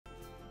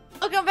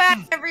Welcome back,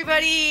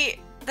 everybody.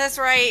 That's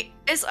right.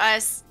 It's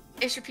us.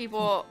 It's your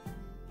people.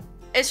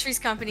 It's Three's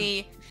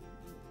Company.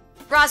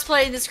 Rod's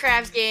playing this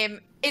crabs game.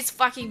 It's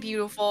fucking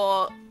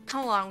beautiful.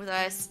 Come along with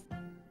us.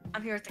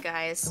 I'm here with the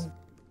guys.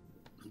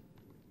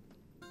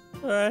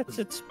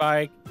 It's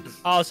Spike.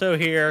 Also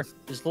here,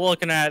 just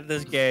looking at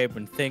this game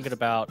and thinking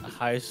about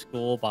high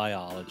school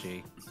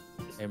biology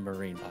and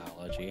marine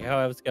biology.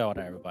 How's it going,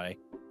 everybody?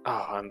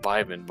 Oh, I'm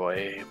vibing,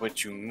 boy.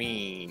 What you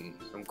mean?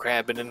 I'm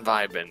crabbing and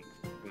vibing.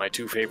 My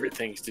two favorite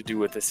things to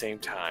do at the same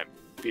time.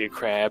 Be a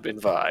crab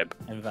and vibe.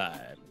 And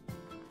vibe.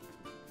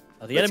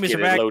 Oh, the Let's enemies get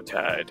are back. low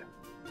tide.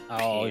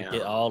 Oh, Bam.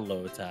 get all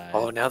low tide.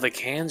 Oh, now the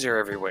cans are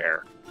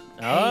everywhere.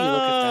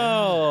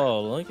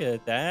 Oh, look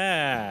at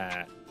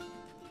that.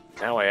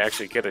 Now I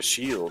actually get a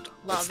shield.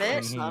 Love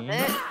it. Love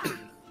it.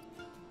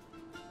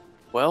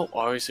 Well,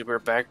 obviously we're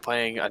back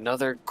playing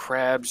another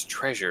Crab's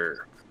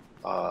Treasure.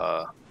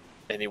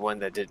 Anyone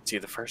that didn't see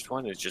the first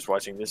one is just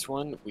watching this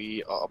one.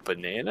 We are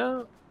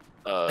banana.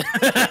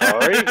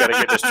 Sorry, gotta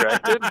get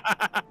distracted.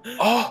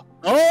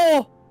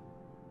 Oh!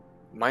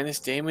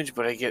 Minus damage,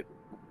 but I get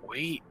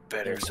weight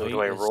better. So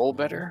do I roll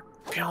better?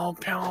 Pew,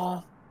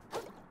 pew.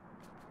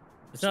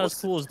 It's not as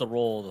cool as the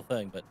roll of the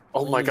thing, but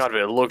oh my god,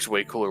 it looks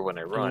way cooler when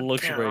I run. it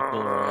looks way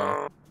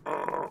cooler.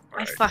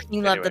 I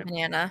fucking love the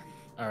banana.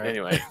 All right.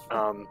 Anyway,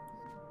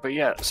 but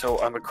yeah, so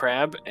I'm a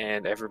crab,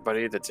 and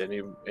everybody that's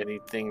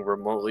anything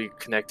remotely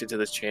connected to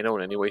this channel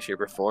in any way, shape,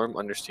 or form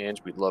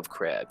understands we love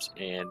crabs.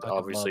 And Fucking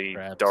obviously, love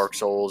crabs. Dark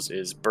Souls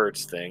is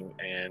Bert's thing,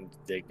 and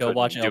they Go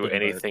watch couldn't do Elden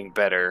Bert. anything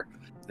better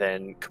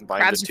than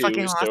combine Crabs the are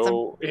two. fucking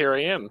So here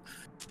I am.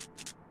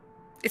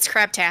 It's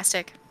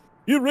crabtastic.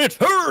 You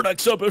return,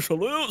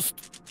 exhibitionist,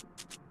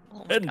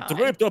 Oh my and God.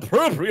 draped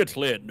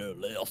appropriately, no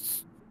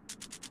less.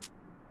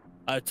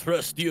 I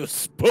trust you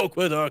spoke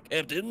with our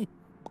captain.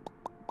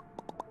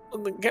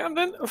 The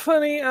captain,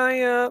 funny,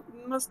 I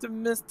must have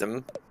missed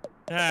him.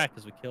 Ah,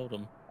 because we killed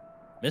him.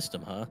 Missed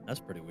him, huh? That's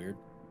pretty weird.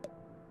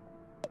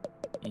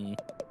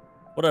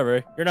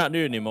 Whatever, you're not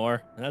new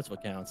anymore, and that's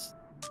what counts.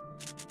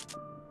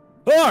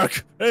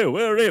 Hark! A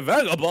weary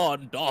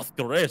vagabond doth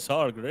grace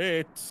our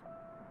gates.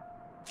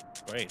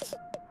 Great.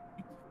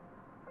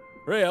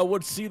 Pray I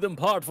would see them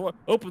part for.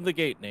 Open the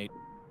gate, Nate.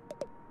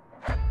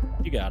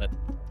 You got it.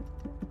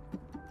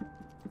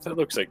 That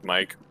looks like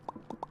Mike.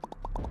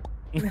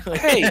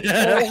 Hey,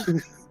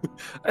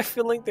 I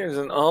feel like there's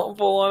an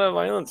awful lot of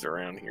violence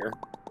around here.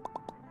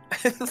 I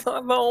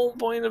thought the whole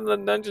point of the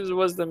dungeons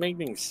was to make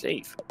things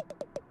safe.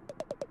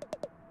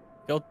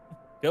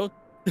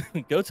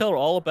 Go tell her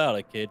all about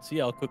it, kid. See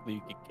how quickly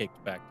you get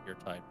kicked back to your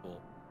tide pool.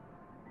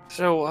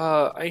 So,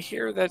 I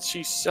hear that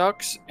she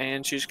sucks,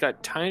 and she's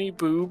got tiny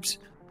boobs,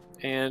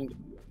 and...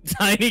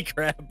 Tiny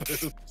crab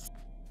boobs.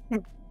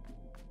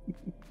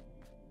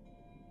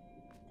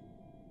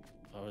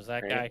 Oh, is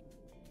that Right. guy?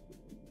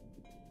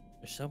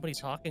 There's so many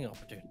talking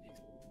opportunities.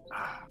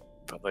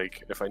 But,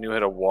 like, if I knew how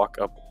to walk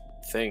up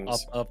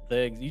things... Up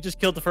things. You just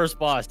killed the first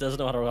boss. Doesn't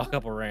know how to walk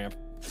up a ramp.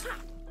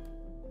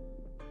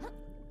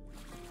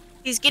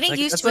 He's getting Like,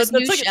 used to that's his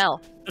new like-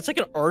 shell. It's like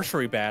an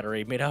archery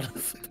battery made out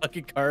of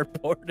fucking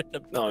cardboard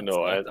and,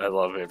 No, I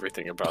love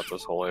everything about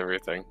this whole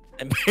everything.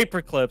 and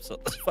paper clips.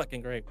 It's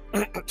fucking great.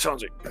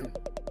 Sounds like...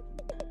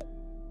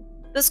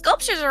 The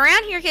sculptures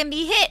around here can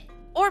be hit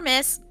or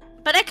miss,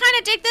 but I kind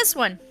of dig this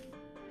one.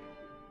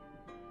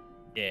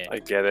 Yeah. I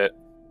get it.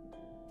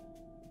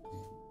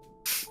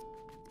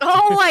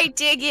 Oh, I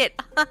dig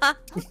it.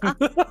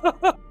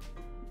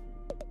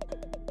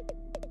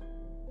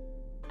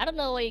 I don't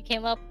know where you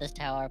came up with this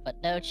tower, but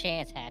no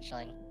chance,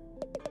 hatchling.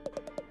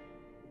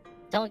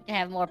 Don't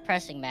have more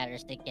pressing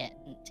matters to get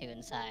into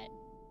inside.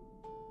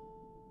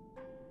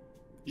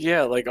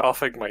 Yeah, like, I'll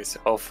fake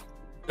myself.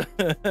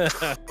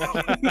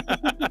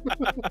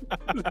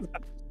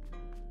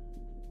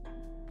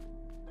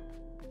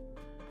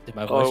 Did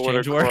my voice Oh, what a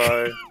change work?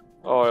 cry.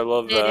 Oh, I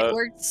love It that.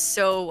 worked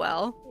so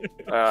well.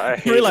 I I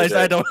hated realized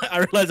I it. don't. I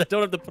realized I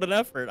don't have to put an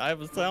effort. I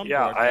have a soundboard.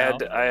 Yeah, I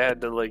now.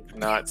 had to like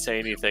not say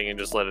anything and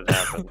just let it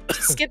happen.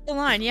 Skip the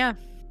line, yeah.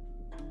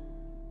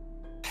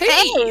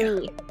 Hey!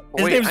 His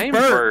Wait, name's I'm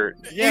Bert.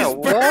 Bert. Yeah, He's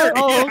what? Bert.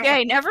 Oh, Yeah.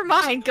 okay, never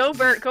mind. Go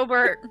Bert, go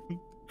Bert.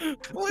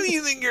 What do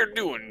you think you're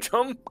doing,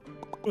 chum?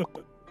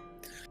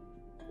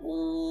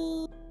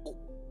 Ooh,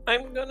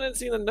 I'm gonna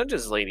see the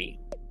Dungeons lady.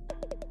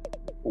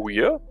 Oh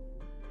yeah?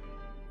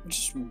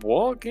 Just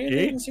walk in Yeah.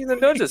 and see the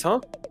Dungeons, huh?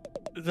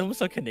 It's almost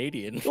so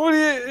Canadian. What do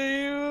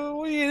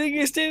you think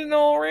you're standing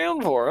all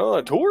around for? Huh?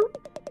 A tour?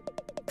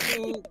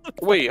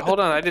 Wait, hold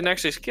on. I didn't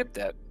actually skip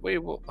that. Wait,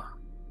 what?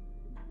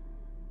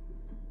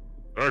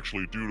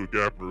 Actually, due to a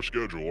gap in our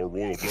schedule, our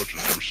Royal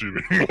Duchess is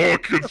receiving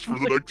walk-ins for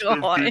the next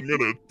God. 15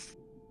 minutes.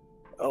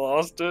 I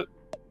lost it.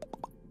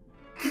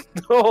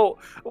 Oh,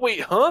 wait,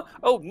 huh?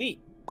 Oh, neat.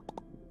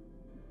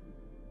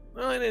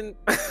 I didn't.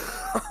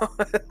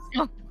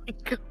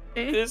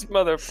 This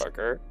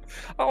motherfucker.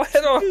 I'll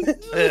head on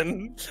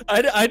in.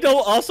 I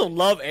don't also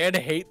love and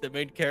hate the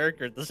main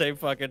character at the same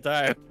fucking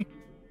time.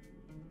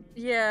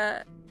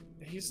 Yeah.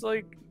 He's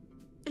like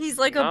He's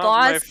like a Not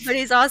boss, my but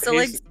he's also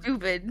like he's-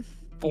 stupid.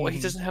 boy, he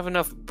doesn't have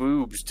enough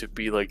boobs to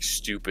be like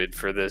stupid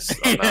for this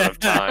amount of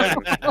time.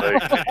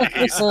 Like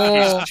he's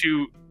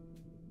too.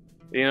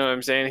 You know what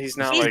I'm saying? He's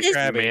not like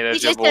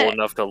manageable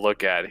enough to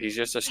look at. He's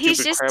just a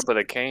stupid crab with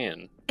a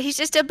can. He's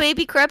just a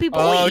baby crabby boy.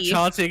 Oh,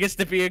 Chauncey gets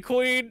to be a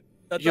queen.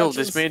 Yo,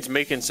 this man's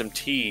making some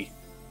tea.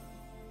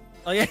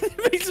 Oh yeah,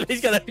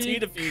 he's got a tea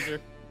diffuser.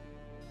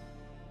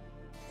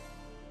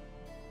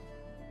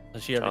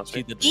 Does she ever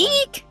tea the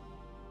Eek!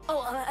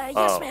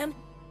 Yes, ma'am.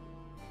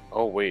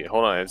 Oh wait,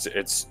 hold on.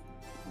 It's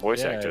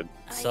voice acted.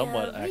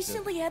 Somewhat I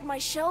recently had my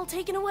shell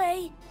taken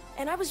away,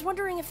 and I was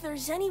wondering if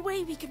there's any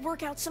way we could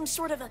work out some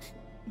sort of a.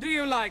 Do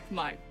you like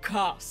my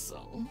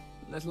castle,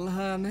 little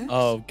hermit?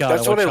 Oh god,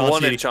 that's what I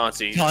wanted,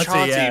 Chauncey. Chauncey,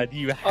 yeah,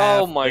 you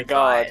have. Oh my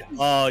god.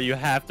 Oh, you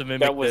have to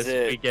mimic that was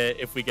this. It.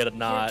 If we get a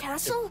not.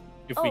 Castle?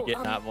 If we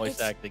get not voice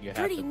acting, you have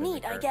to. Pretty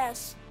neat, I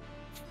guess.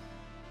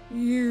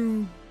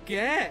 You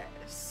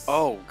guess.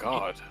 Oh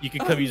god. You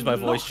can come use my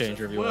voice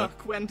changer if you want.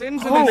 Work went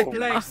into this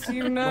place,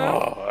 you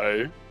know.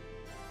 Why?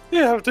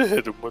 You have to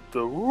hit him with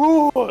the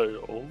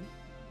royal.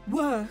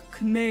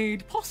 Work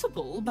made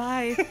possible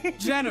by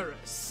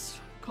generous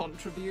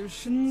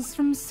contributions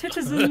from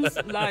citizens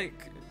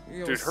like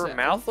yourself. Dude, her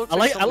mouth looks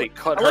like somebody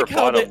cut her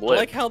bottom lip. I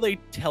like how they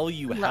tell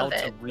you how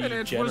to read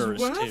and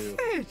generous it was worth too.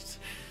 It.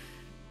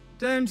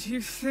 Don't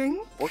you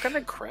think? What kind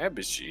of crab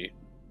is she?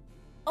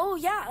 Oh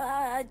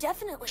yeah,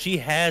 definitely. She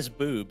has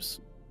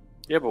boobs.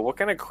 Yeah, but what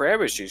kind of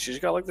crab is she? She's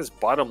got like this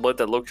bottom lip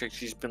that looks like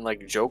she's been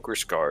like Joker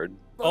scarred.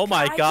 Look, oh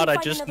my god, I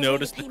could find just another way to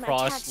noticed the pay my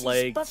cross taxes,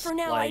 legs. But for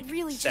now, like, I'd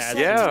really just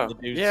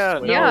Yeah,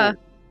 no.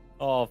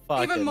 Oh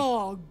fuck. Even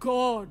more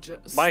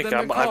gorgeous. Mike,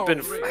 than I've been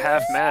Nicole,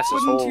 half mass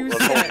this wouldn't whole. you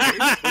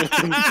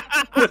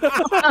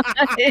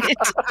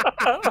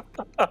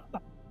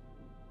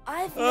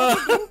I've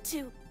never been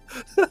to.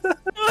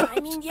 I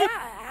mean, yeah,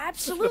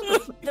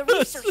 absolutely. The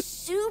reefs are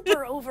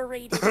super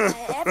overrated.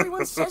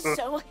 Everyone says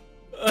so.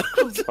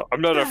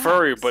 I'm not a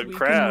furry, but we can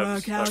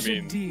crabs. work out I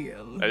mean, a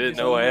deal, I didn't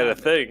know I had a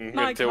thing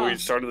My until we cousin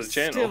started the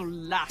still channel.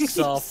 lacks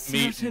Soft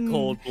meat and certain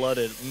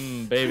cold-blooded,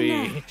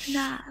 baby.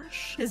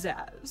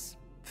 pizzazz,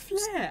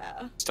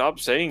 flair. Stop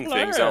saying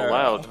things out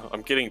loud.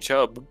 I'm getting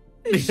chub.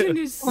 Je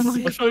ne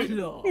sais quoi.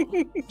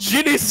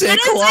 Je ne sais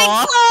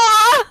quoi?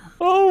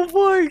 Oh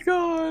my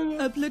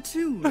god. A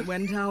platoon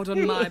went out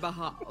on my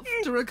behalf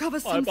to recover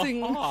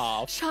something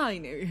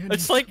shiny. And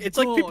It's like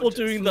people gorgeous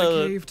doing from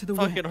the cave to the the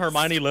fucking west.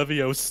 Hermione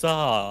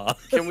Leviosa.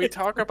 Can we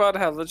talk about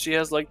how she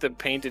has like the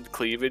painted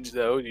cleavage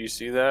though? Do you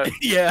see that?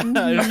 Yeah,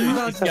 But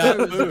she's got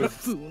those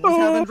boobs. buffoons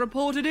haven't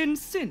reported in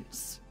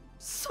since.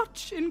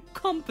 Such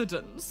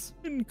incompetence.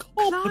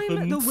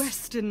 Climb the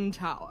western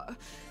tower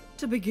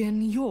to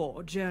begin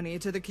your journey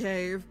to the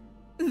cave.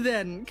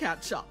 Then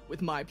catch up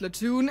with my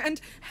platoon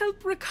and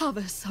help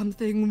recover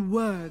something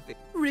worthy.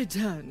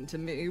 Return to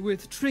me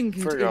with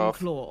trinket Frig in off.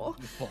 claw,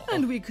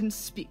 and we can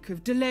speak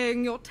of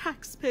delaying your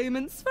tax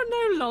payments for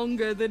no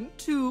longer than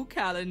 2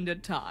 calendar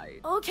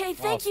tides. Okay,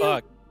 thank you.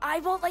 fuck. I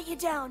won't let you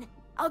down.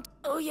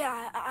 Oh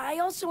yeah, I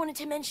also wanted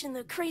to mention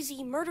the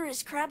crazy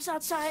murderous crabs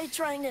outside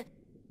trying to.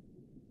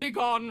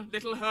 Begone,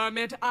 little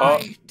hermit.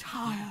 I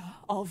tire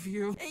of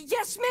you.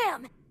 Yes,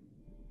 ma'am.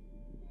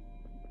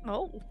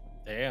 Oh.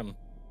 Damn.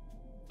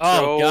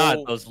 Oh god,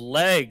 So- those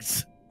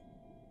legs.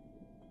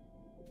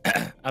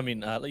 I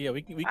mean, yeah,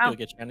 we can go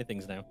get shiny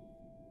things now.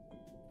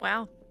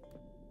 Wow.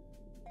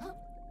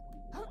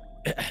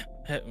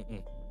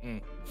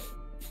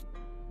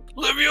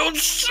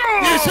 Leviosa!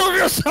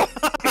 Leviosa!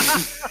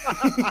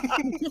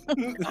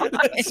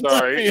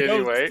 Sorry,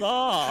 anyway.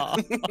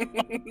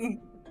 Leviosa!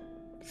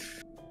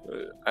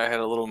 I had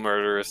a little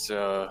murderous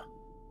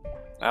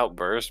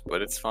outburst,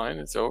 but it's fine.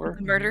 It's over.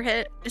 Murder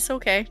hit. It's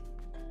okay.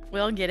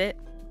 We'll get it.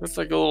 It's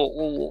like a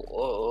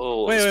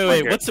little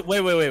Wait.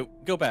 Wait.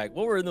 Go back.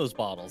 What were in those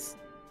bottles?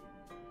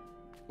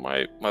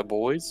 My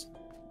boys.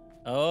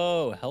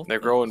 Oh, health. They're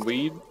growing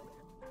weed.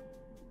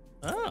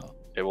 Oh.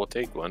 It will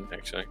take one,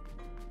 actually.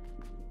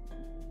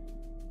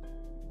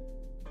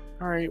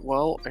 Alright,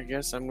 well, I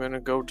guess I'm gonna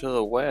go to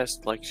the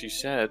west, like she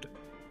said.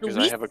 Because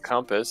I have a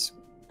compass.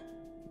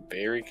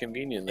 Very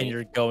conveniently. And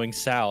you're going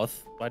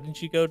south. Why didn't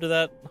you go to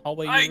that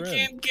hallway you I were in?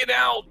 can't get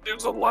out!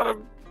 There's a lot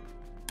of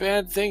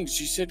bad things.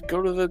 She said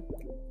go to the...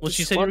 Well,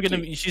 she said you were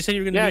gonna. She said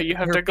you were gonna. Yeah, meet you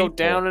have her to go people.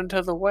 down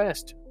into the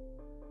west.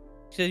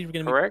 She said you were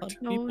gonna Correct? meet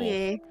people. Oh,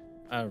 yeah.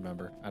 I don't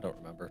remember. I don't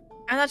remember.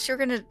 I thought you were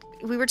gonna.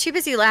 We were too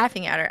busy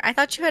laughing at her. I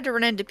thought you had to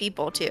run into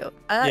people too.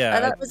 I Yeah,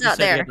 thought it was you out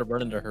said you there. had to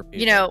run into her people.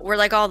 You know, where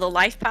like all the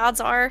life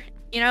pods are.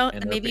 You know, And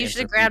and her maybe you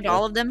should have banter grabbed people.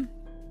 all of them.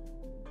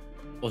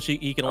 Well,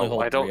 he can only Oh,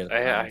 hold I 3 don't. at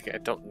a time. I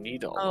don't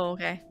need all. Oh,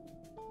 okay.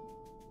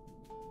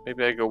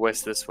 Maybe I go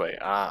west this way.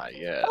 Ah,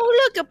 yeah.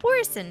 Oh, look, a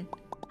person.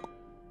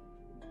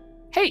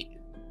 Hey,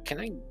 can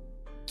I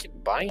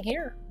get by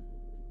here?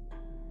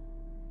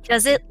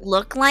 Does it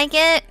look like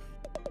it?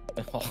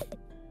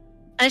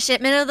 A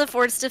shipment of the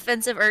fort's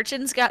defensive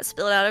urchins got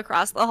spilled out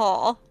across the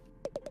hall.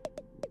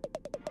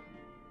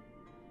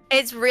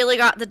 It's really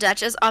got the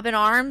Duchess up in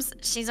arms.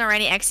 She's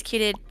already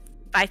executed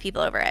 5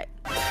 people over it.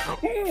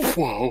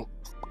 Whoa.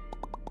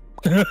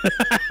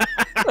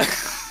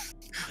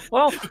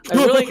 Well, I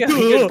really got a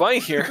good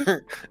bite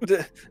here.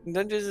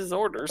 Nudges his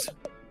orders.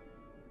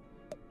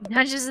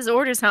 Nudges his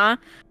orders, huh?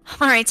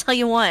 Alright, tell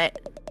you what.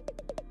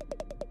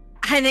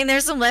 I think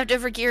there's some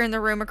leftover gear in the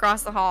room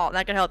across the hall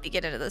that could help you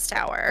get into this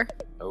tower.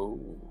 Oh.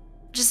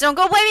 Just don't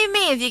go blaming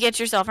me if you get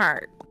yourself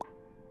hurt.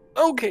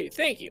 Okay,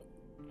 thank you.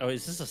 Oh,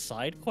 is this a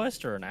side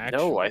quest or an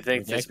actual? No, I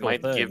think this actual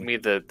might thing? give me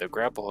the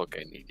grapple hook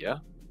I need, yeah?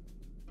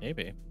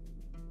 Maybe.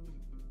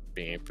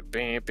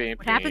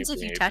 What happens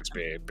if you touch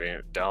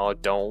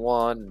Don't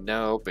want to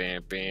know.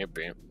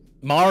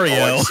 Mario.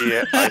 Oh,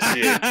 I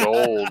see a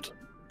gold.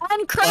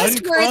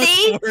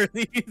 Untrustworthy!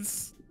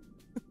 Untrustworthies.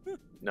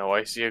 No,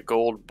 I see a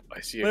gold.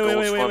 I see a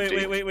Wait, gold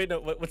wait. No,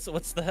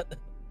 what's that?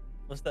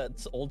 What's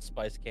that Old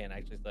Spice can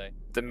actually say?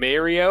 The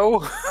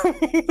Mario?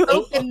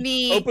 Open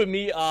me. Open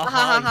me. Ha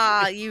ha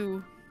ha,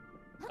 you.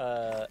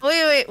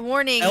 Wait,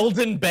 warning.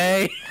 Elden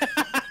Bay.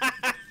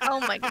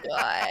 Oh my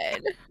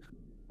god.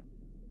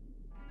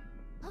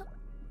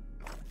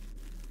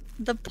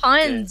 The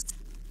puns.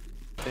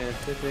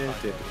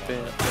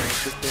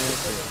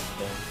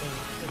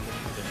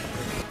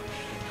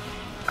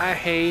 I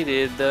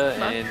hated the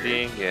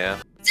ending, yeah.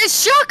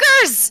 It's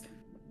shockers!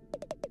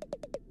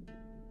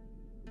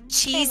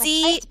 Cheesy. It was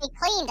supposed to be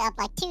cleaned up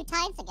like 2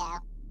 times ago.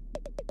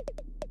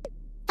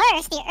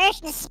 First, the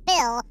urchin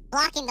spill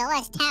blocking the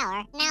west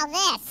tower. Now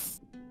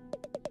this.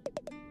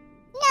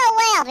 No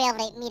way I'll be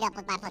able to meet up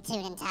with my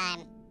platoon in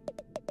time.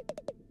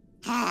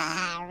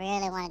 I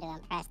really wanted to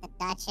impress the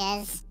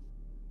Duchess.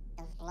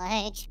 Those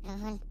legs.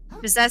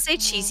 Does that say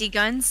cheesy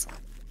guns?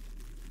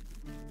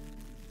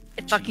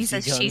 It fucking Cheesy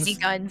says guns? cheesy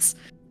guns.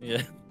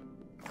 Yeah.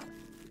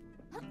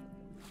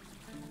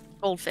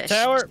 Goldfish.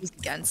 Tower. Cheesy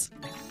guns.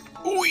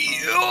 Oh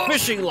yeah!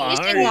 Fishing line.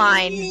 Fishing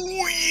line.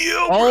 Oh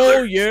yeah!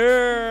 Oh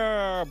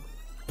yeah,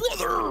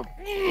 brother.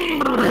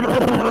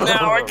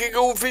 Now I can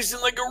go fishing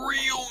like a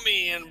real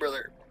man,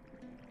 brother.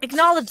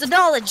 Acknowledge the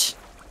knowledge.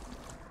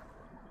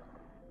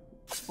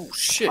 Oh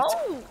shit!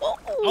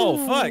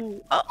 Oh, fuck.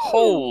 Oh,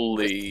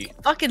 Holy!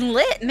 fucking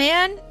lit,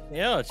 man.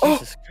 Yeah,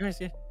 Jesus Christ.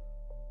 Yeah.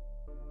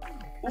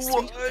 Say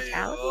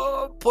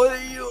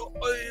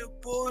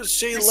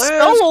Let's less.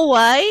 go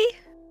away.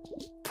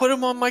 Put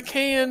him on my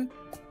can.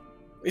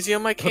 Is he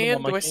on my Put him can?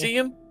 on my Do I can. see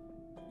him?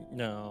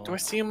 No. Do I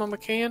see him on my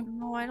can?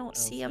 No, I don't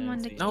see him think on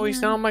I the see No, he's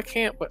can. not on my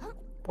can.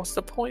 What's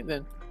the point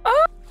then?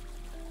 Oh,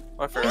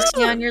 I Is forgot.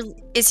 he on your?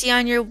 Is he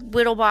on your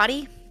little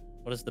body?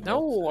 What is the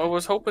No, I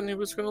was hoping he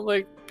was gonna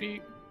like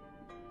be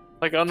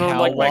like I don't know, Cow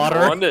like my water?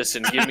 Grandis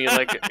and give me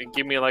like a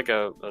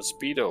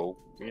speedo,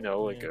 you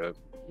know, like a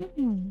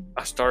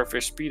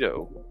starfish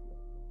speedo.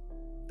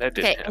 That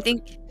didn't Okay, happen. I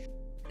think.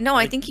 No,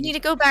 I think you need to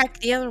go back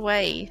the other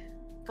way.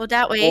 Go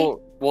that way.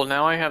 Well,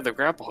 now I have the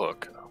grapple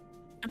hook.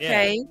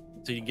 Okay.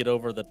 So you can get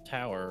over the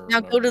tower. or Now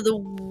go whatever. to the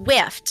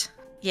left.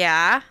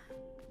 Yeah.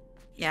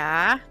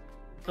 Yeah.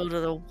 Go to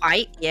the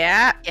white.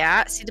 Yeah.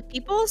 Yeah. See the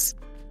peoples?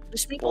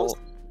 There's peoples?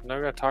 Well, now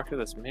I gotta talk to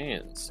this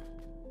man's.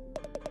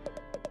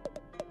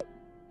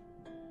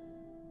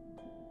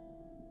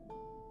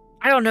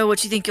 I don't know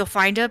what you think you'll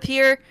find up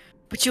here,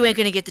 but you ain't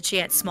gonna get the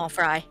chance, small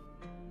fry.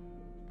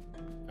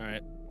 All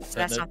right. So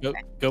that's not go,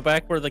 okay. go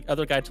back where the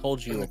other guy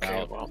told you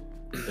Okay, about well,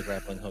 the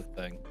grappling hook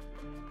thing.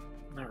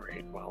 all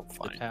right, well, The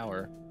fine.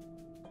 tower.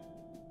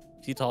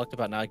 He talked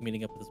about not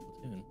meeting up with his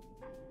platoon.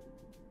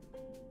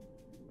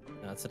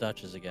 That's the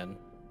Duchess again.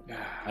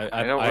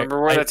 I don't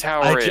remember where the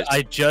tower is.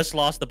 I just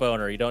lost the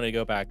boner. You don't need to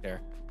go back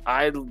there.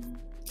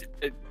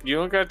 You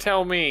don't gotta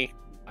tell me.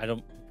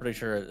 I'm pretty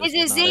sure. Is this it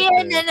is the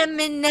not it.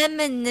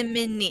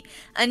 anemone?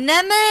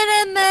 Anemone.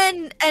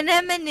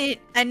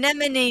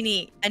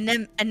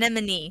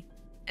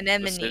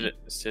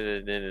 Sit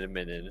it in a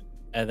minute.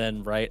 And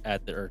then right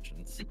at the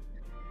urchins.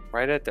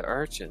 Right at the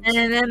urchins.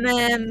 And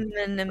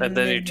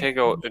then you take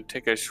a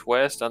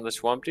west on the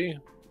Swampty.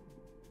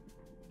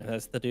 And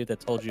that's the dude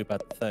that told you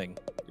about the thing.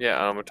 Yeah,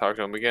 I'm gonna talk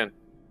to him again.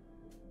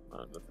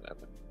 Oh, nothing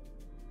happened.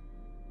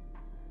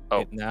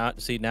 Oh. Now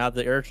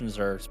the urchins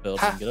are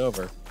spilled. You can get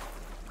over.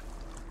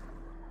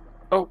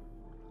 Oh.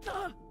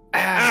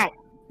 Ow!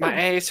 My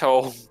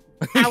asshole.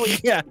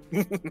 Yeah.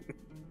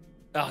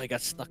 Oh, he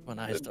got stuck when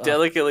I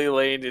Delicately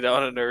landed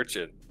on an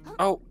urchin.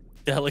 Oh,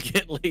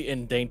 delicately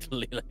and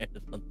daintily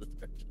landed on the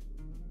urchin.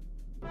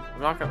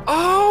 I'm not gonna.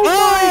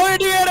 Oh,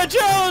 Indiana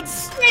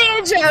Jones!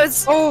 Indiana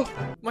Jones! Oh,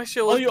 my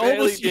shell Oh, is you badly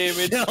almost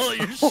damaged.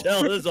 your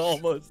shell is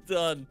almost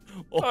done. I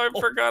Oh,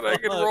 forgot I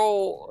could fuck.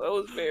 roll. That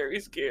was very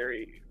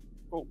scary.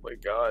 Oh my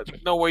god.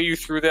 No way you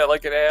threw that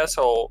like an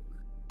asshole.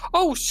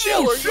 Oh,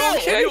 Shell, are you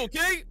okay? Are you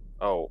okay?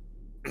 Oh.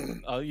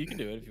 Oh, you can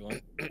do it if you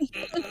want.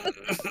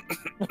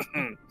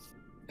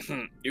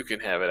 You can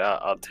have it.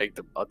 I'll take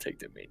the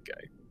main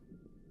guy.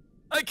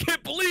 I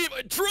can't believe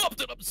I dropped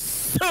it. I'm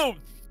so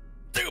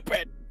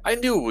stupid. I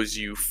knew it was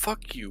you.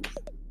 Fuck you.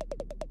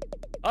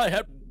 I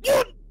had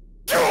one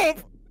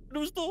job. It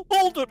was to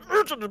hold an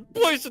urchin in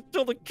place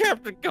until the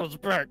captain comes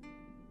back.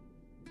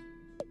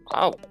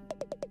 Oh.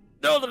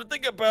 Now that I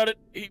think about it,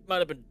 he might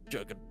have been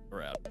joking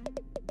around.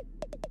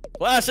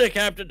 Classic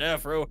Captain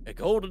Afro, a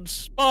golden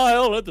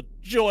smile and the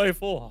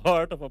joyful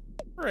heart of a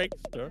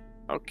prankster.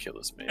 I'll kill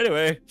this man.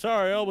 Anyway,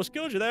 sorry, I almost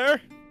killed you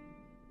there.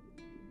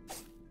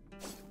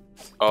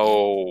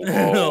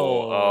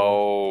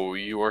 Oh,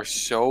 you are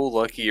so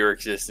lucky your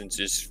existence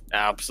is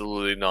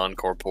absolutely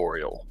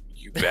non-corporeal.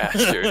 You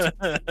bastard.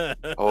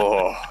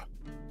 Oh.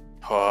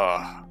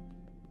 I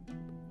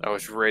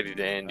was ready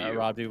to end you.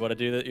 Rob, do you want to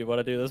do that? You want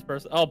to do this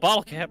person? Oh,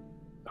 bottle cap.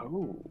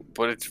 Oh,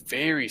 but it's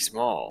very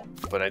small.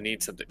 But I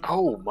need something.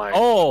 Oh my.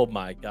 Oh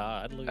my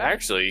God. Look at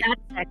Actually,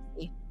 That's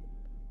sexy.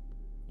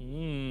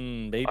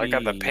 baby. I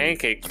got the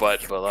pancake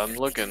butt, but I'm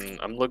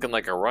looking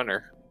like a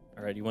runner.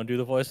 All right, you want to do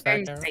the voice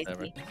Very back there?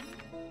 sexy.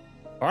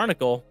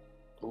 Barnacle.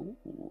 Ooh,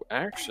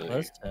 actually.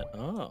 What's that?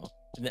 Oh.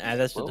 And add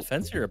that to Well-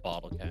 defense of your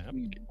bottle cap.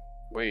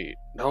 Wait,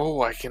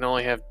 no, I can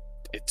only have.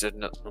 It's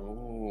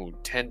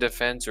 10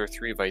 defense or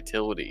 3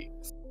 vitality.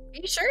 Are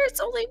you sure it's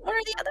only one or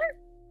the other?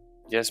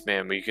 Yes,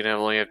 ma'am, but you can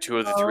only have 2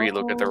 of the 3.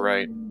 Look at the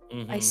right.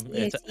 I see, I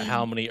It's see.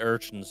 how many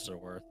urchins are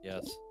worth,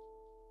 yes.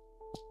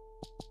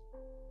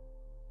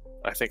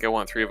 I think I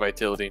want 3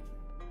 vitality.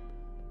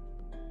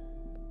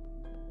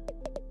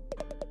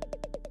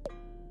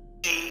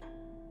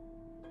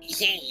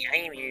 Hey,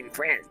 I'm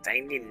impressed. I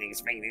didn't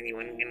expect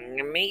anyone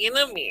to make it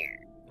up here.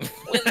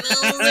 When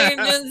those are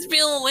just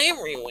spilled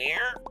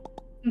everywhere.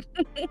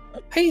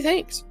 Hey,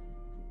 thanks.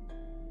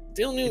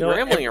 Still new You know what,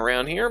 rambling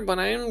around here, but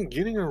I am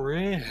getting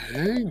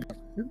around.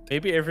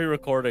 Maybe every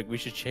recording we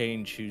should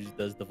change who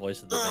does the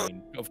voice of the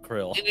main of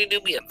Krill. Can you do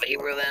me a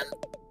favor then?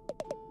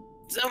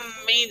 Some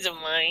mates of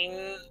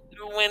mine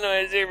went on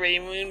a survey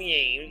moon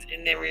games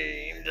and never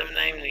some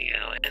time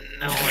ago, and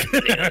no one's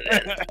doing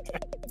it.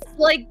 It's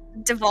like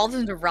devolved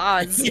into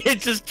rods. It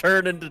just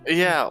turned into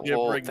Yeah, well,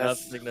 gibbering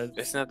that's, nothingness.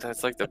 isn't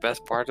that's like the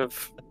best part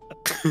of...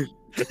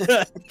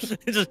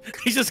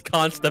 He's just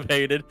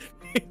constipated.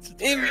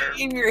 If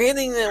you're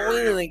heading that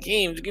way to the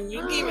games, can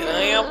you keep an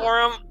eye out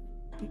for him?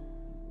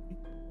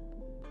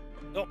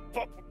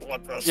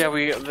 Yeah,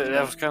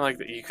 that was kind of like,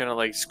 you kind of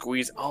like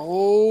squeeze...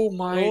 Oh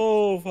my...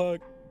 Oh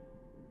fuck!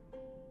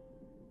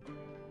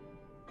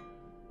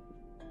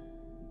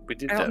 We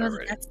did I that don't know that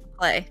already. that's the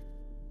play.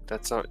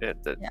 That's all, yeah,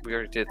 Yeah. we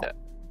already did that.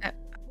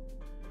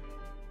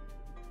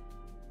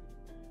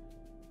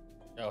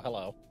 Oh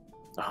hello.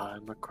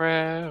 I'm a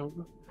crab,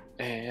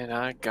 and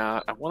I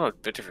want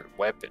a different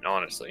weapon,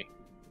 honestly.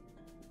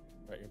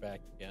 Right, you're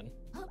back again.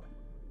 Alright,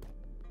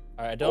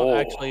 I don't Oh.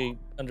 actually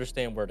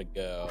understand where to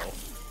go.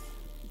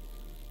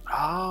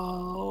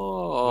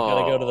 Oh. We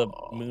gotta go to the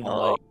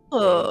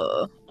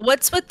moonlight.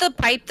 What's with the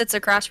pipe that's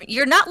across from you?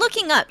 You're not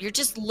looking up. You're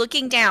just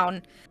looking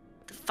down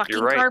the fucking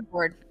You're right.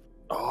 cardboard.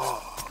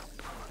 Oh.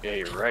 Yeah,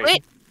 you're right.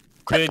 Wait,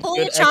 quit Good,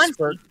 pulling good a Chauncey.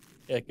 expert.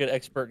 Yeah, good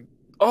expert.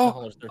 Oh.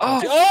 knowledge there,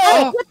 Oh. Chauncey.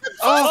 Oh.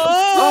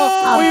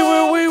 Oh!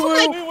 Wait.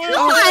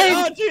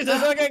 Oh,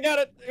 Jesus! Okay, got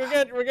it. We're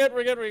good.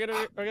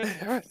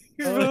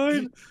 You're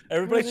fine.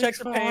 Everybody check Everything's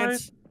their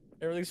pants.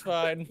 Everything's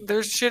fine.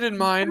 There's shit in You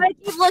mine. gotta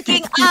keep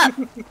looking up.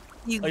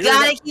 You Oh, you're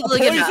gotta in keep a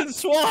looking up. poison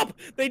swamp.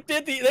 They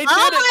did it. Oh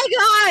my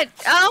god!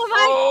 Oh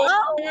my! Oh,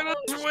 Oh, I'm gonna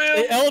The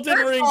swim. Elden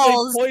Ring.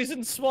 Balls. They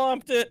poison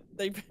swamped it.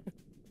 They.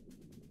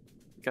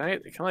 Can I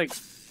like?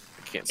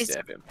 I can't Is-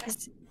 stab him.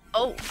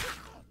 oh,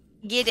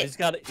 get it. He's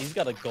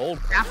got a gold.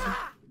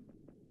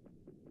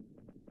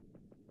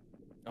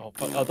 Oh,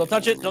 fuck. Oh, don't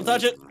touch it. Don't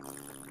touch it.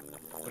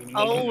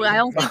 Oh, I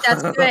don't think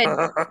that's good.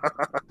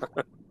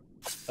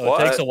 Oh,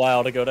 it takes What? a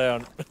while to go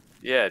down.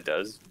 Yeah, it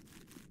does.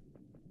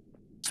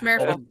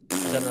 Smirfle.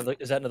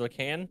 Is that another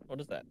can? What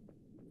is that?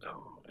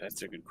 Oh,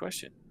 that's a good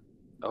question.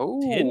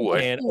 Oh, Tin I-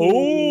 can.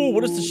 Oh,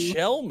 what does the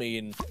shell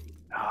mean?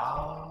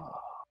 Oh,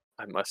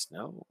 I must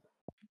know.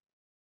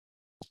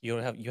 You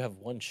have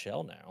one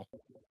shell now.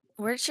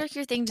 Where'd you check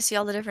your thing to see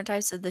all the different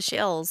types of the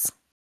shells?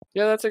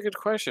 Yeah, that's a good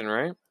question,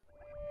 right?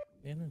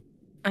 Yeah.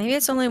 Maybe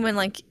it's only when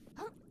like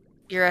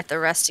you're at the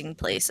resting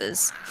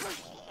places.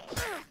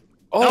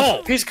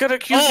 Oh, he's got a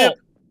Q-tip.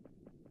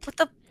 What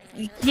the?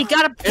 You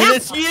gotta And pat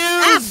it's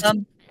used.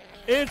 them.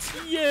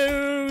 It's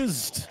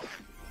used.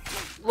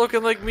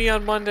 Looking like me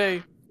on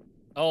Monday.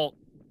 Oh,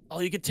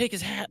 you could take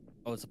his hat.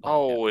 Oh, it's a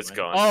Oh, it's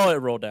gone. Oh, it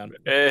rolled down.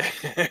 It's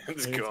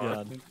It's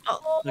gone.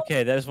 Oh,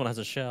 Okay, this one has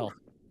a shell.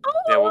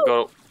 Yeah,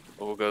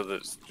 we'll go to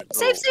this.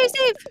 save.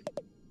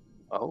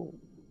 Oh.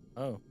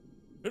 Oh.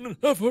 In an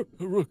effort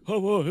to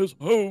recover his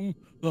home,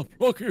 the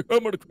plucky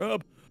hermit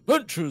crab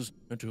ventures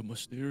into a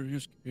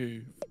mysterious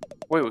cave.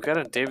 Wait, we got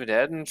a David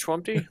Adden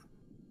Schwumpty?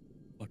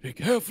 But he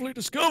carefully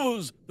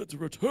discovers that the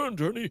return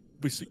journey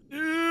will be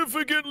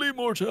significantly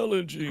more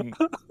challenging.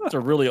 It's a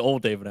really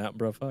old David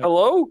Attenborough fight.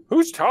 Hello?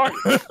 Who's talking?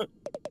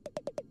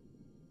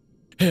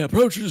 He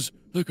approaches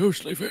the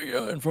ghostly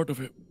figure in front of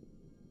him.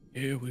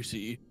 Here we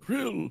see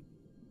Krill,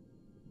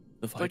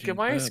 the Like, fighting am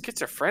I crab.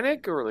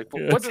 schizophrenic or like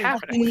Yeah. what's I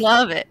happening?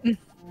 love it.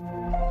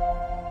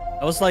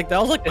 That was like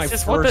my Is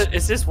this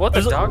first. what the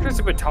There's a- doctors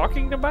have been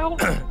talking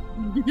about?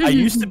 I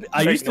used to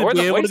Ignore be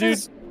the able to do.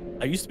 voices?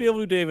 I used to be able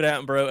to do David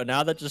Attenborough, and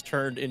now that just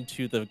turned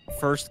into the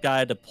first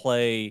guy to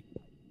play,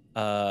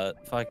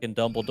 fucking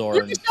Dumbledore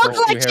Look in at the your first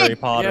two collection! Harry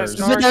Potters.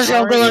 Yes, Look at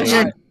your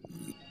collection!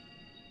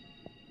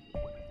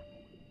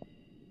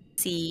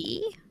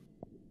 See?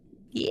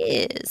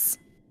 Yes.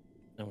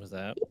 What was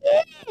that?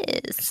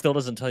 It Yes. still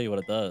doesn't tell you what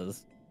it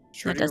does.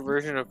 Shorter doesn't.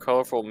 version of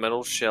colorful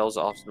metal shells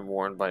often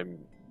worn by.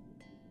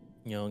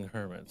 Young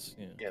hermits.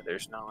 Yeah. Yeah,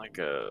 there's not like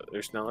a.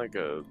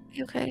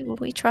 Okay, well,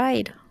 we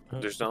tried.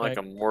 There's not like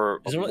Okay. a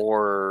more. Is there like-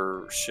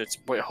 more shits.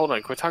 Wait, hold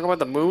on. Can we talk about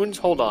the moons?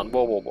 Hold on.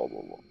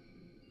 Whoa.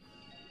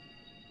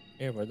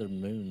 Yeah, where are the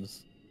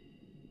moons?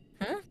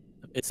 Huh?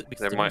 It's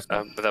because There the might,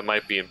 moon's- but that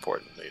might be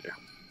important later.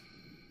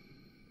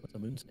 What's a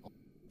moon scale?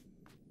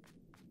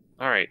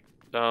 All right.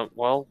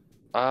 Well.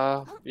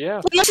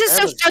 Yeah. The ocean's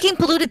so Evan. fucking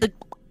polluted. The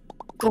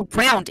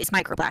ground is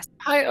microplastic.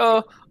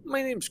 Hi.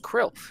 My name's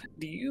Krill.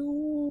 Do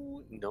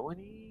you know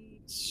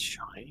any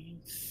shiny?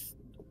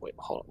 Wait.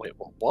 Hold on. Wait.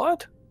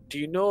 What? Do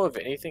you know of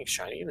anything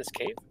shiny in this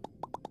cave?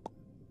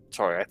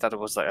 Sorry, I thought he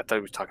was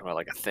talking about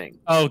like a thing.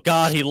 Oh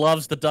God, he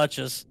loves the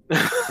Duchess.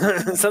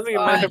 Something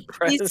in my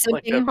presence,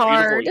 like a thinking beautiful,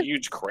 hard.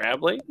 huge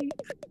crab lady.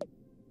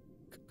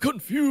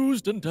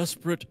 Confused and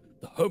desperate,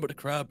 the hermit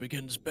crab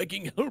begins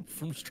begging help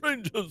from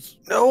strangers.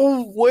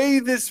 No way!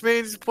 This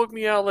man just put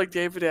me out like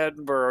David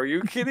Attenborough. Are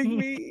you kidding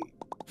me?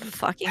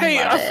 Fucking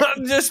Hey, love it.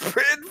 I'm just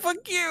pretty.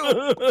 Fuck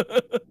you.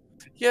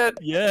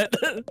 Yet.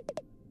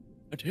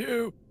 And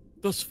here,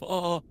 thus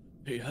far,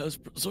 he has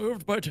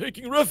preserved by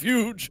taking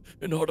refuge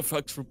in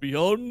artifacts from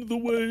beyond the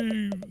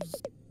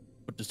waves.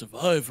 But to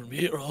survive from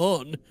here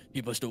on,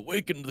 he must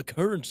awaken the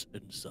currents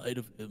inside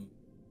of him.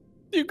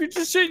 You could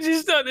just change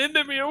this not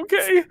into me,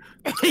 okay?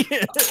 I'm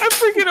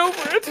freaking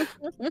over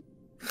it.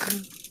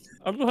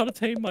 I don't know how to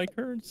tame my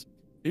currents.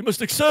 He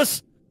must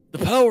access the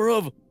power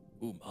of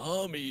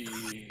umami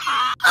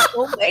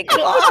Oh my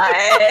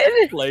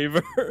god.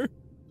 flavor.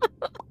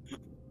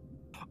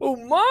 Oh,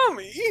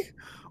 mommy!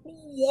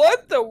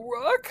 What the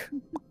ruck?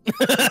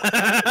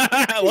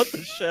 What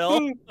the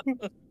shell?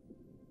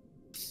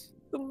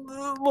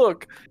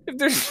 Look, if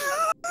there's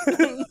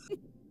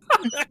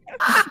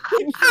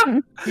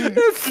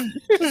if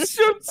there's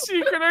some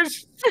secret I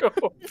should know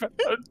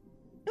about,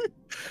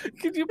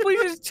 could you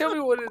please just tell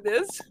me what it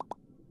is?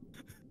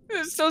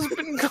 It's so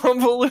been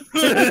convoluted.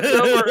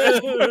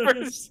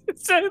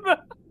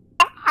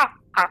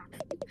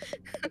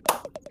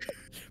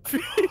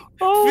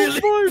 Oh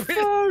my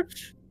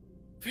gosh!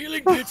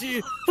 Feeling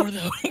pity for the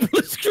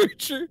homeless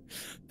creature,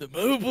 the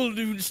mobile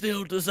noon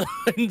snail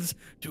designs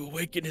to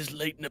awaken his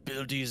latent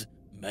abilities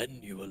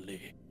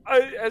manually.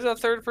 As a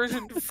third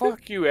person,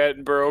 fuck you,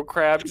 Edinburgh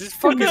Crab. Just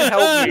fucking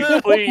help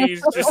me,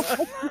 please. Just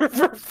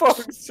for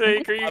fuck's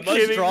sake, are you I must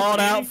kidding draw it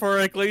me? out for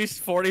at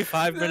least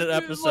 45-minute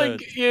episodes.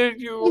 Like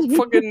you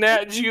fucking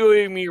Nat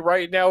Geoing me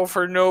right now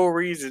for no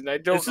reason. I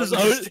don't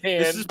understand.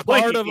 This is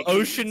part of Please.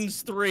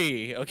 Ocean's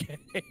 3, okay?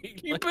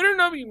 You better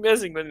not be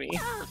messing with me.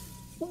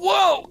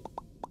 Whoa!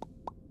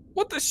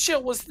 What the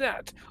shit was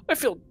that? I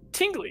feel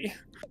tingly.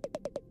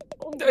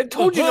 I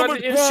told you not to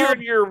hermit insert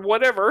crab. your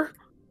whatever.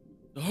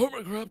 The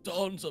hermit crab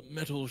dons a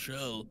metal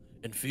shell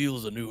and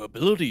feels a new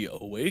ability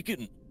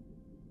awaken.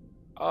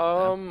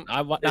 I'm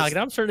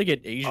starting to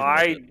get Asian.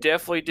 I with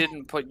definitely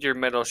didn't put your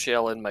metal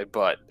shell in my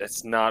butt.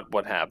 That's not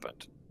what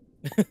happened.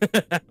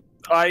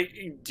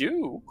 I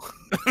do.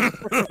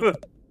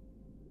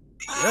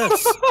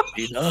 Yes,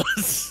 he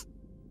does.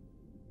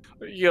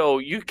 Yo,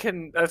 you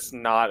can. That's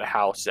not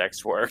how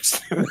sex works.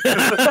 You're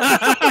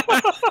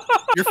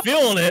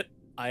feeling it.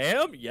 I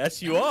am.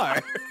 Yes, you are.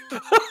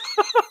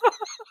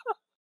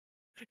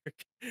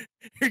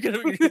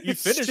 You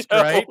finished,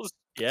 right?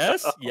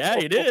 Yes. Yeah,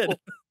 you did.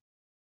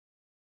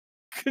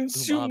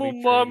 Consume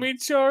Umami mommy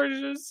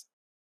charges.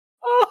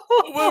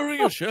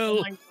 Wearing a shell,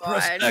 Oh my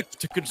press God. X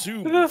to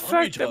consume. The umami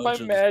fact that my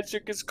charges.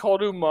 magic is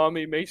called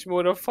umami makes me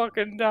want to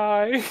fucking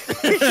die.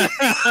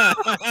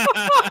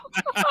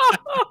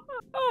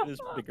 This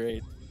is pretty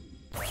great.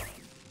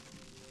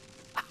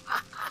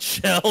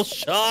 Shell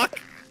shock.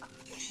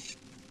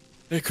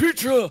 A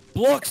creature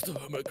blocks the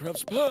hermit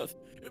crab's path.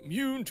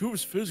 Immune to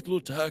his physical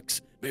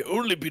attacks, may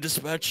only be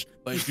dispatched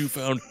by his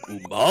newfound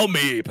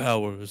umami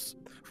powers.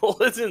 Well,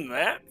 isn't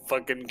that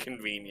fucking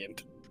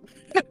convenient?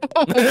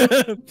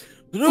 The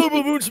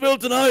noble moon smell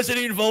denies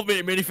any involvement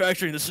in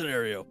manufacturing the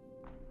scenario.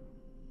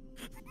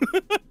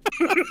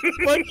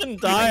 Fucking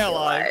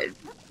dialogue.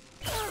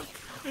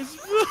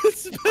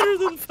 It's better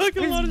than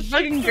fucking a lot of It's shit.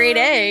 fucking grade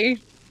A.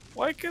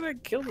 Why can't I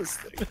kill this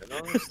thing? I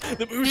don't understand.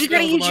 The moon You're smell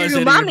gonna use your denies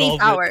any umami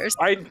involvement. powers.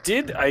 I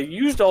did. I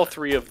used all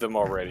 3 of them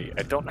already.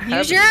 I don't have.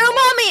 Use your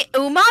any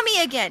more.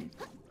 umami again.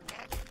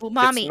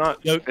 Umami. It's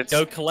not.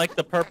 Go collect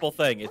the purple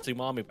thing. It's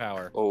umami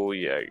power. Oh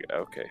yeah.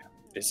 Okay.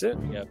 Is it?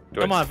 Yep.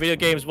 Do Come I- on, video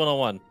games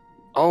 101.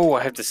 Oh,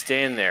 I have to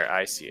stand there.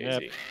 I see. I Yep.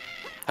 see.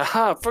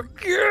 Haha!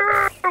 Fuck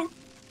you!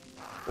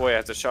 Wait, I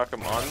have to shock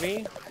him on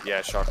me?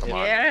 Yeah, shock him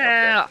on me.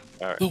 Yeah.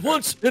 Okay. All right. The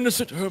once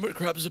innocent hermit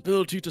crab's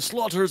ability to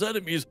slaughter his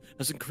enemies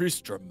has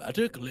increased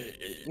dramatically.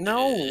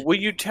 No, well,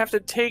 you'd have to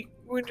take.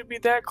 Would you be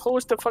that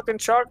close to fucking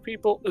shock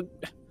people?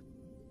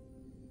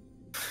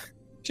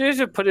 Should I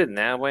just put it in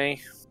that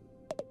way?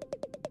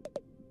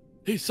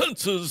 He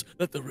senses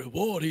that the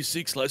reward he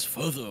seeks lies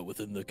further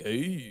within the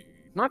cave.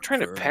 I'm not trying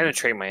to Sure.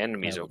 penetrate my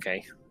enemies,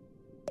 okay?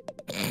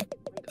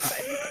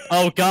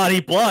 Oh God, he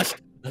blushed.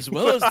 as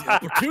well as the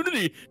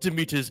opportunity to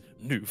meet his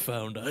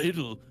newfound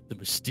idol, the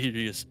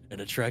mysterious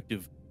and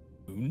attractive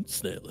moon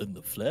snail in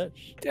the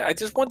flesh. Yeah, I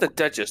just want the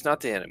Duchess, not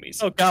the enemies.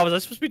 Oh god, was I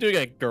supposed to be doing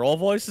a girl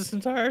voice this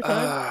entire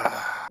time?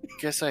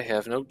 Guess I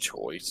have no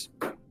choice.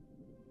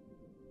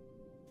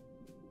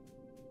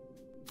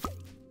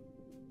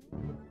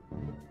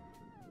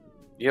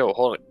 Yo,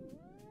 hold it.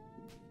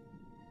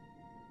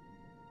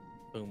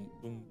 Boom,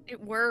 boom.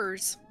 It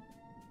whirs.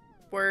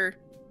 Whir.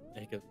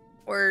 Make it.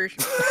 Whir.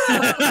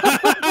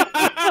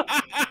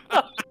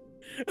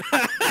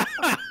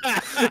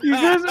 You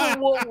guys,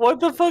 what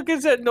the fuck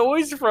is that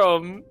noise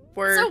from?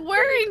 Whir. It's a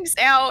whirring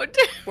sound.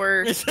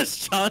 Whir. It's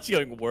just Chauncey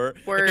going whir.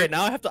 Whir. Okay,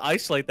 now I have to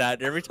isolate that,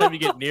 and every time you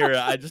get near it,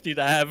 I just need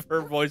to have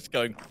her voice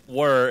going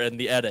whir in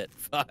the edit.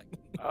 Fuck.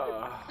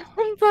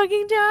 I'm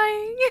fucking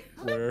dying.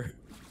 Whir.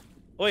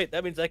 Wait,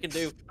 that means I can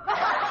do.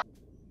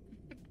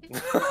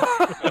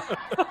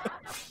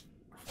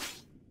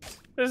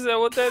 Is that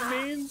what that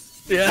means?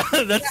 Yeah,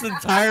 that's the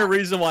entire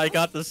reason why I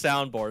got the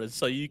soundboard, is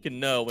so you can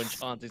know when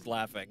Chauncey's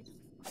laughing.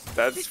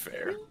 That's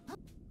fair.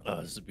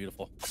 Oh, this is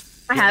beautiful.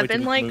 I have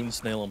been like moon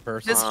snail in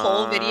person. this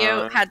whole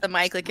video had the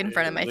mic like in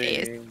front of my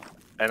face.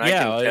 And I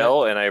can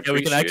tell, and I Yeah, appreciate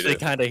we can actually it.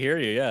 kind of hear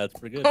you. Yeah, it's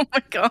pretty good. Oh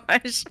my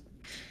gosh.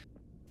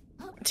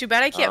 Too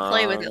bad I can't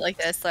play with it like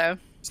this though.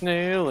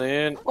 Snail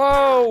in.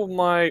 Whoa,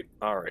 my.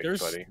 All right,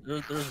 buddy.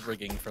 There's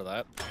rigging for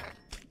that.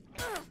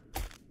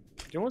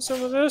 You want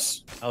some of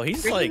this? Oh,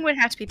 he's Rigging like. would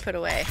have to be put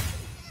away.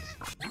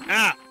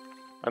 Ah!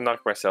 I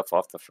knocked myself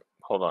off the.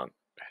 Hold on.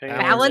 Hang on.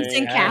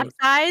 Balancing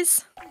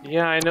capsize?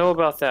 Yeah, I know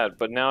about that,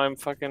 but now I'm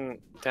fucking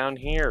down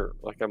here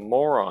like a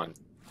moron.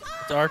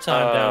 It's our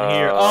time down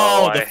here.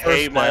 Oh, the I first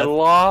hate my death.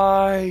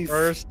 life.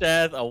 First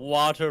death, a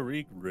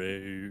watery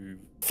grave.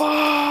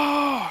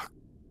 Fuck!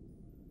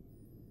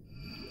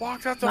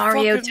 Walked out the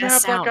Mario fucking map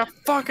test like out. a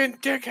fucking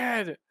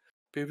dickhead.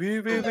 Beep,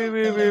 beep, beep, beep,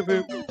 beep,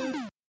 beep, beep.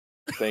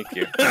 Thank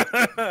you.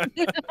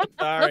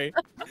 Sorry.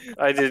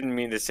 I didn't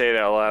mean to say it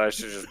out loud. I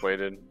should have just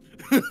waited.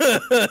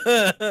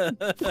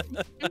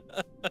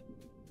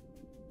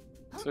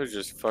 So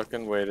just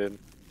fucking waited.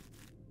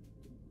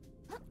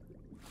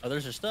 Oh,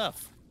 there's your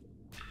stuff.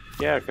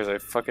 Yeah, because I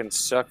fucking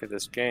suck at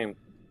this game.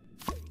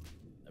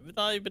 I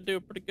thought you've been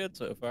doing pretty good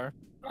so far.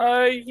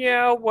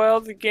 Yeah,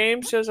 well, the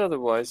game says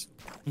otherwise.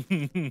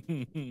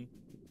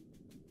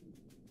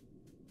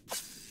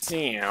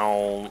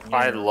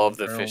 I love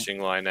the fishing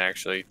line,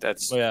 actually.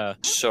 That's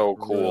so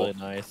cool. Really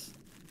nice.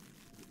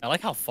 I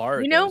like how far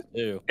it You know- goes,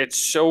 too.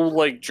 It's so,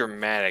 like,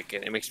 dramatic,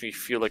 and it makes me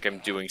feel like I'm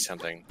doing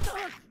something.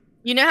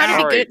 You know how to be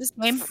good Alright, at this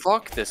game?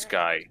 Fuck this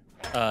guy.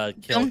 Kill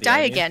Don't the die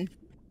enemy. again.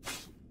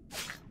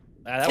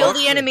 That Kill works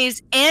the too.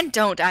 enemies and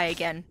don't die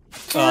again.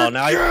 Oh,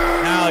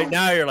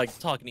 now you're like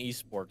talking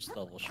esports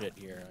level shit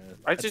here.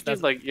 I just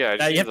need, like, yeah. I Now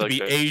just you have need, to be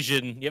like, the-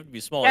 Asian. You have to be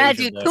small. Gotta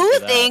Asian do though, cool for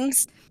that.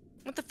 things.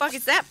 What the fuck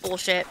is that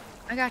bullshit?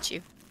 I got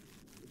you.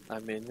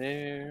 I'm in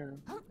there.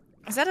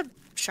 Is that a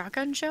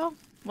shotgun shell?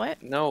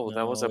 What? No,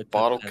 that was a it's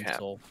bottle cap.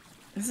 pencil.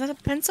 Is that a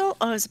pencil?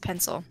 Oh, it's a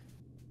pencil.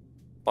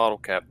 Bottle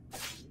cap.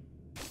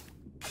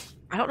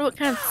 I don't know what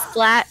kind of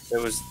flat. It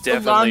was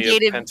definitely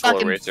Elongated a pencil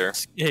fucking- eraser.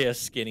 Yeah,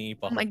 skinny.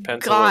 Oh my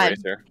Pencil god.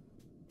 eraser.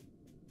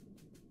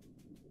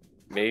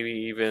 Maybe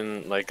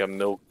even like a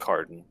milk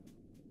carton.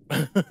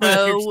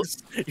 Oh,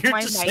 you're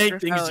my just saying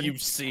things microphone.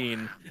 you've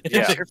seen. in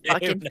Yeah. the Your game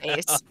fucking now.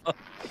 face.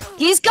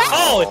 He's got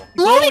Oh,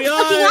 glowing glowy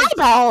fucking eyes.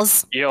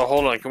 eyeballs. Yo,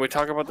 hold on. Can we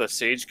talk about the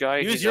sage guy?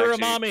 Use He's your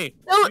actually- umami.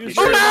 Oh, Use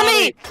your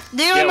umami!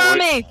 Do Yeah, what-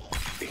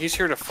 umami! He's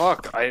here to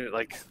fuck. I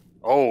like.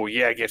 Oh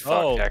yeah, get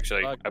fucked. Oh,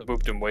 actually, fuck. I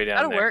booped him way down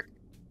That'll there. work.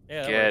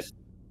 Yeah, that Get. works.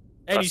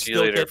 And I'll you see you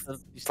still later, get the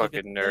you still get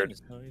fucking the nerd.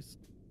 things, nice.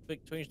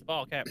 Quick, change the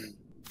ball cap.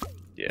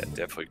 Yeah,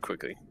 definitely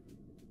quickly.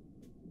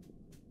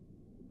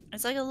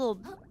 It's like a little.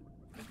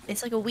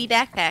 It's like a wee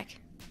backpack.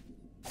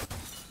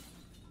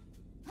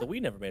 But we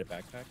never made a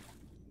backpack.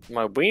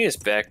 My weenus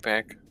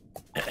backpack.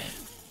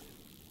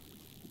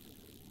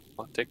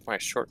 I'll take my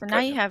So shortcut. now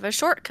you have a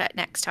shortcut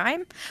next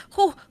time.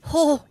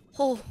 Oh,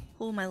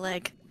 my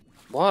leg.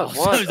 What? Oh,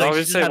 What? sounds I like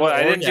was she saying, had what? an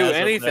I didn't do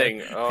orgasm anything.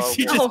 there.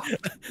 She No. Mike,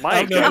 don't know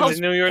I if didn't it's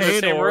know you were in the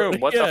pain same or- room.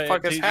 What yeah, the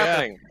fuck is yeah.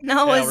 happening?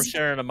 No, Yeah, we're it's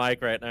sharing a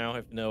mic right now,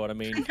 if you know what I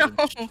mean. no,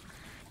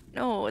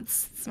 no.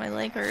 It's my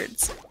leg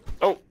hurts.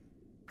 Oh,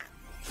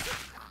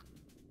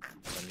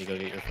 Let me go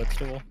get your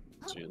footstool.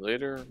 see you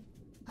later.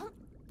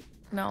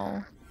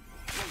 No.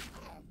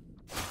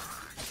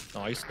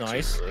 Nice, See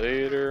nice, you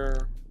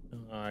later.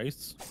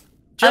 nice.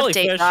 Update,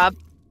 Jellyfish. Rob.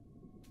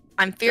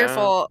 I'm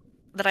fearful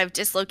that I've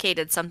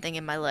dislocated something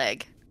in my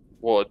leg.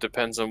 Well, it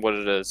depends on what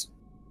it is.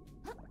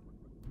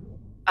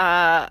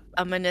 A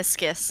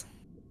meniscus.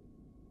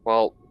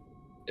 Well,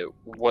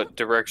 what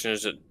direction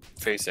is it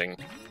facing?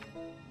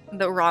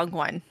 The wrong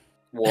one.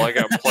 Well, I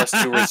got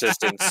 +2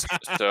 resistance,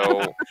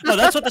 so Oh,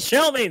 that's what the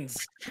shell means.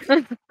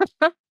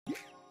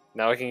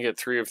 now I can get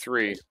 3 of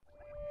 3.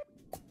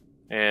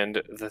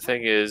 And the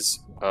thing is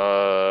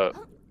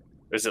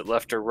it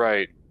left or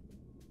right?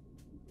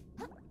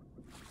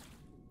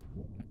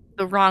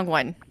 The wrong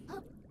one.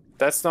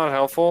 That's not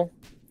helpful.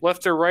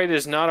 Left or right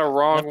is not a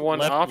wrong one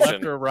left, option.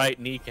 Left or right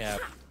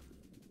kneecap.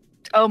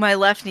 Oh, my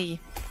left knee.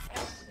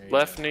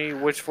 Left knee,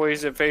 which way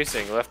is it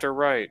facing? Left or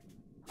right?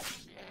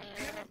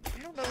 I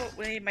don't know what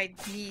way my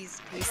knee's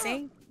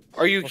facing.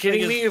 Are you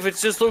kidding me? If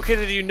it's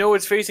dislocated, you know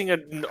it's facing a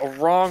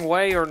wrong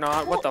way or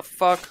not? What the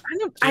fuck?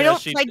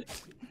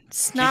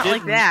 It's not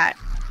like that.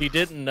 She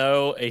didn't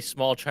know a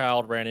small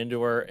child ran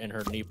into her and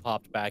her knee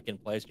popped back in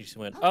place. She just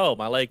went, "Oh,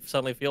 my leg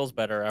suddenly feels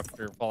better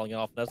after falling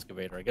off an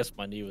excavator. I guess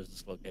my knee was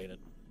dislocated."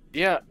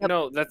 Yeah,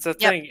 no, that's the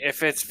thing.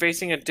 If it's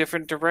facing a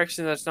different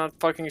direction that's not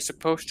fucking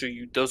supposed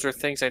to, those are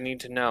things I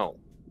need to know.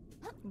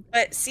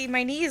 But see,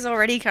 my knee is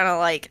already kind of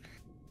like.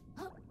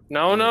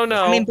 No.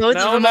 I mean, both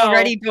of them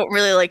already don't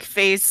really like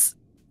face.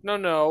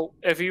 No.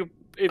 If you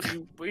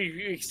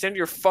extend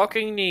your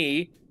fucking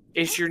knee,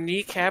 is your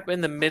kneecap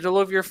in the middle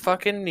of your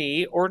fucking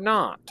knee or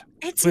not?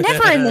 It's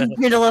never in the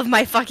middle of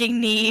my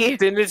fucking knee.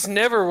 Then it's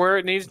never where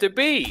it needs to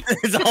be.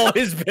 It's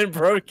always been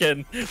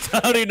broken. So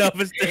how do you know if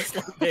it's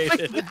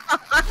dislocated?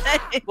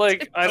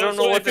 Like, I don't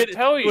know what to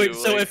tell you. Wait,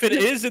 so if it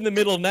is in the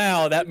middle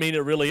now, that means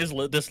it really is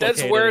dislocated.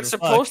 That's where it's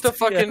supposed to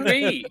fucking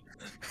be.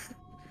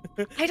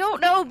 I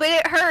don't know, but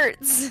it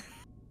hurts.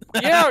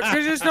 Yeah,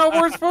 because it's not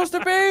where it's supposed to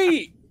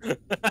be. We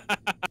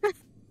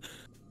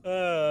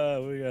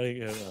gotta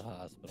go to the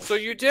hospital. So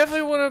you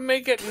definitely want to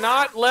make it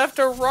not left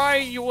or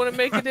right. You want to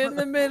make it in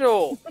the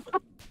middle.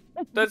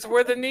 That's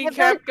where the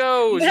kneecap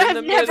goes, in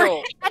the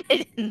middle.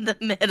 In the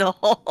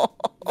middle.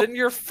 Then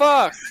you're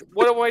fucked.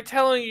 What am I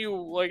telling you,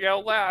 like,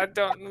 out loud? I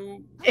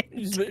don't.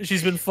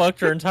 She's been fucked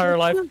her entire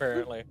life,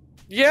 apparently.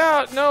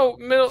 Yeah, no,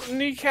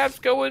 kneecaps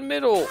go in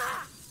middle.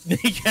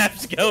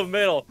 Kneecaps go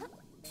middle.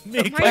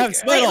 Mine's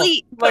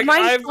slightly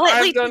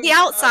to the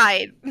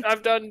outside.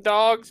 I've done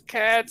dogs,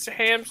 cats,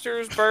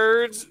 hamsters,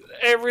 birds.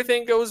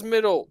 Everything goes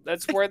middle.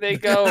 That's where they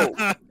go.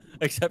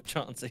 Except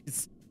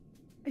Chauncey's.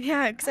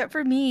 Yeah, except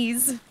for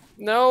me's.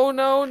 No.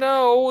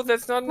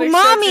 That's not an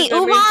exception.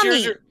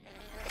 Umami,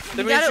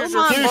 That means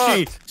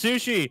you're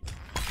Sushi.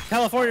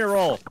 California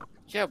roll.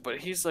 Yeah, but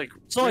he's like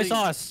soy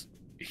sauce.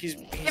 He's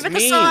Give it mean. the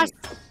sauce.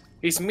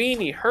 He's mean.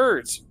 He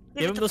hurts.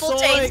 Give him the full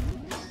soy. taste.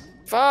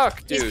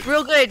 Fuck, dude. He's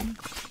real good.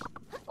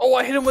 Oh,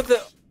 I hit him with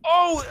the.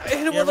 Oh, I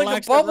hit him with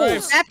like the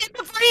bubbles. That's it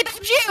before he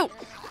bit you.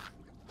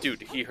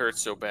 Dude, he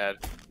hurts so bad.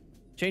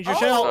 Change your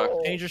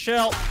shell. Change your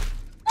shell.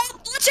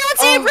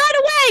 Chauncey, run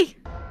away!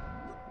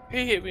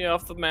 He hit me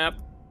off the map.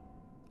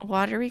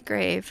 Watery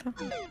grave.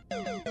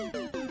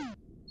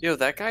 Yo,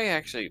 that guy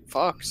actually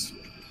fucks.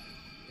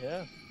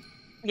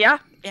 Yeah,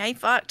 he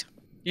fucked.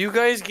 You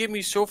guys get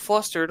me so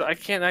flustered, I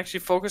can't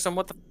actually focus on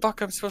what the fuck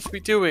I'm supposed to be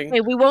doing.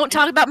 Hey, we won't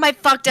talk about my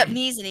fucked up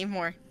knees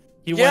anymore.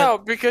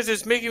 Because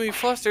it's making me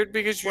flustered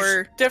because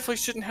you definitely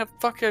shouldn't have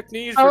fucked up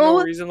knees for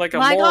no reason like a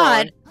moron.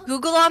 God.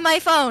 Google on my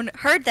phone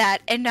heard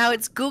that, and now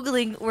it's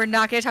Googling, we're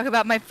not going to talk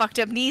about my fucked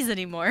up knees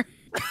anymore.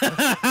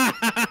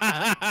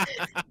 I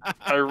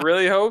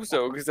really hope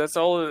so, because that's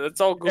all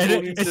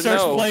Google needs to know. It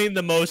starts playing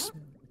the most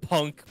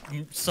punk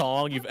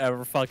song you've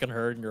ever fucking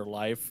heard in your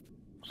life.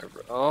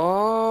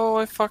 Oh,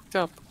 I fucked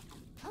up.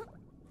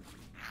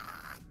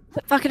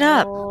 Quit fucking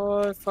up.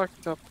 Oh, I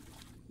fucked up.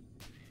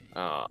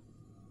 Oh,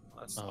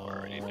 that's not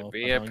where I need to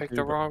be. I picked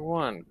the wrong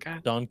one.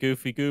 God. Don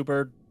Goofy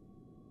Goobird.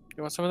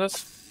 You want some of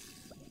this?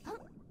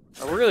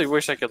 I really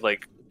wish I could,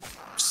 like,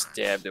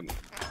 stab him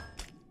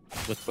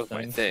with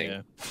my thing.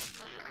 Yeah.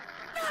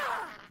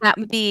 That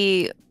would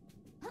be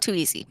too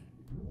easy.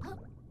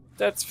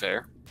 That's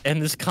fair. In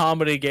this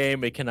comedy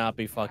game, it cannot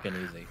be fucking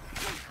easy.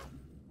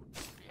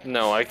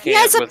 No, I can't. He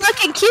has a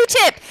fucking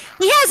Q-tip!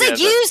 He has a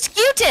used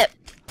Q-tip!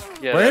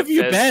 Yeah, where have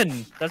you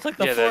been? That's like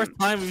the fourth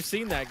time we've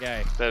seen that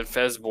guy. That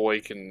Fez boy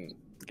can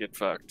get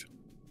fucked.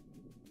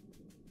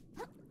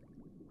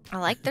 I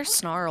like their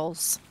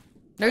snarls.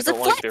 There's a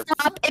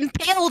flip-flop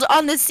impaled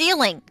on the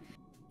ceiling.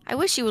 I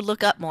wish you would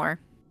look up more.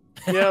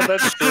 Yeah,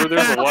 that's true.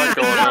 There's a lot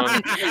going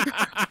on.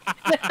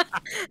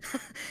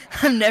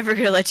 I'm never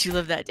gonna let you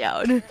live that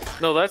down.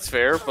 No, that's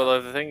fair,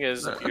 but the thing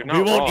is, you're not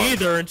We won't wrong.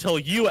 either until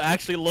you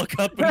actually look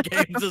up in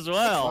games as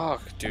well.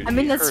 Fuck, dude. I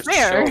mean, that's hurts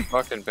fair. So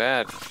fucking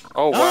bad.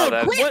 Oh wow,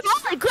 that's Quit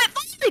falling! Quit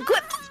falling!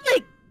 Quit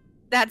falling!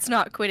 That's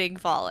not quitting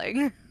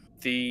falling.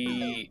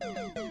 the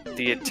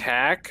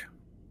attack.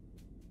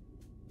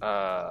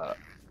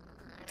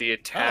 The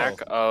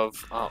attack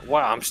of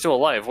wow, I'm still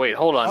alive. Wait,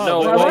 hold on.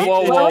 No,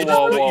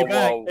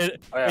 whoa.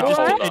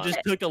 It just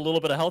took a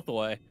little bit of health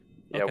away.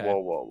 Yeah, Okay.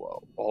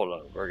 whoa. Hold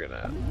on, we're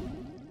gonna.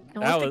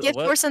 Don't let the gift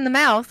horse in the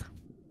mouth.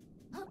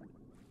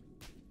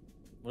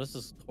 What does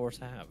this horse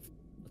have?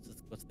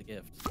 What's the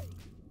gift?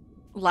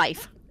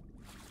 Life.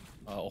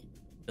 Oh,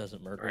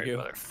 doesn't murder Right, you,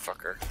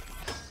 motherfucker.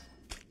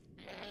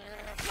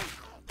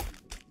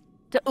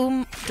 The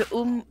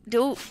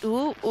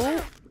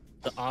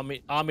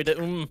Ami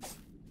de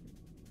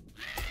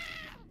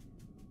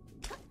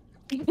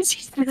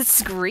He's the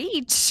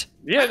screech.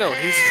 Yeah, no,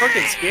 he's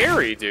fucking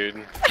scary, dude.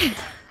 And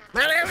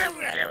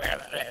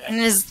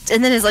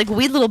then his like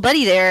weird little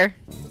buddy there.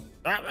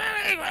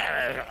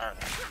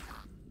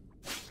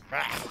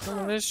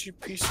 on this, you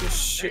piece of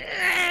shit.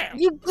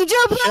 You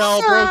jumped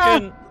Shell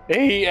broken.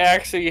 He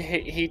actually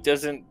he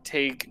doesn't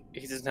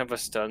have a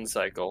stun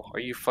cycle. Are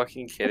you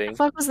fucking What kidding? the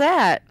fuck was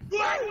that?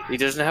 He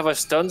doesn't have a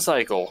stun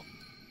cycle.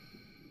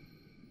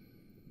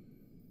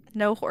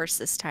 No horse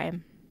this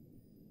time.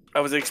 I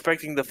was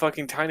expecting the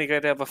fucking tiny guy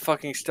to have a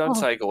fucking stun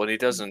cycle, and he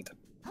doesn't.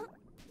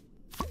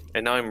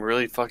 And now I'm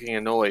really fucking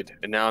annoyed.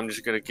 And now I'm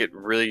just gonna get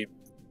really.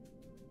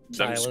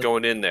 I'm just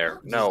going in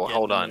there. No,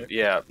 hold on.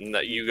 Yeah,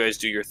 you guys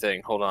do your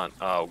thing. Hold on.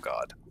 Oh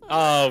god.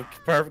 Oh,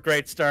 perfect.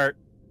 Great start.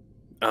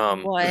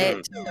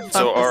 What? So was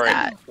all right.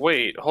 that?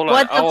 Wait. Hold on.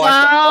 What the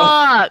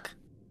fuck?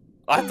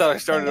 I thought I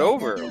started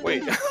over.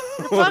 Wait.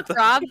 What the fuck,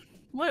 Rob?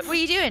 What are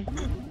you doing?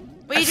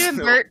 What are you doing,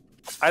 Bert?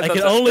 I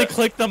can only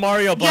click the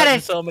Mario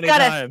button so many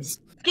times.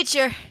 Get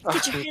your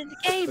head in the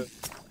game.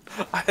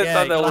 I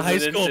thought that was High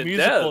School an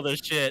Musical. death.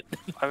 This shit.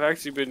 I've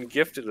actually been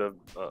gifted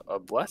a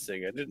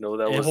blessing. I didn't know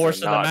that was horse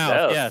in the not mouth.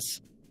 death.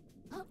 Yes.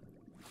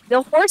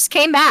 The horse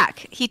came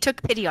back. He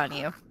took pity on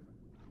you.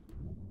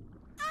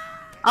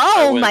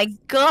 Oh my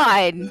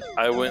god!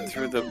 I went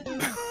through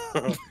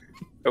the.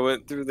 I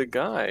went through the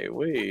guy.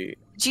 Wait.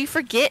 Did you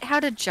forget how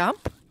to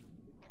jump?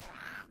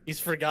 He's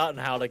forgotten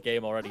how to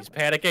game already. He's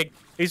panicking.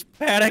 He's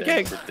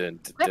panicking.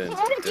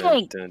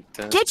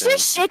 Get your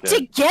shit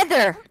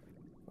together.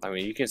 I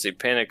mean, you can say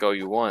panic all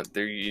you want.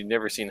 You've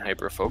never seen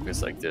hyper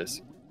focus like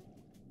this.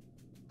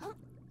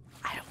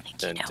 I don't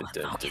think you know what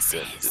focus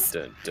is.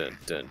 I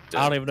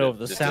don't even know what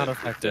the sound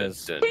effect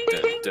is.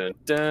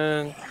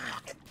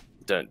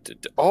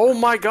 Oh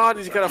my god,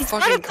 he's got a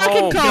fucking comb.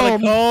 He's got a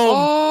comb.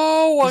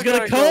 Oh, he's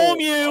gonna comb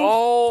you.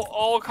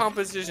 All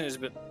composition has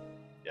been.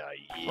 Yeah.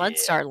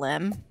 Bloodstar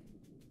limb.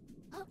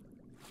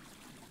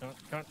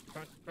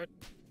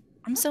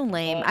 I'm so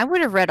lame. I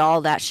would have read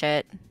all that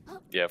shit.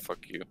 Yeah,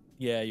 fuck you.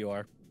 Yeah, you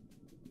are.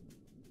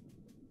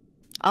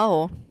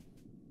 Oh.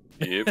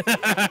 Yep.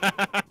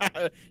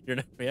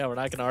 Yeah, we're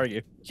not gonna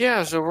argue.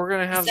 Yeah, so we're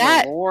gonna have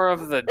the War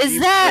of the. Is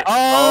that?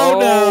 Oh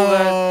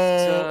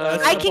no!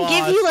 I can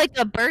give you like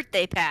a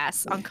birthday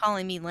pass on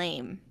calling me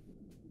lame.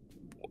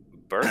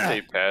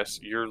 Birthday pass?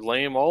 You're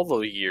lame all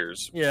the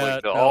years. Yeah,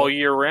 like all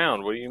year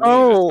round. What do you mean?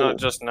 Oh. It's not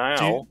just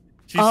now.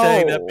 She's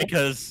saying that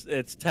because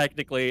it's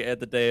technically at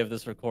the day of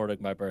this recording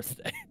my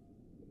birthday.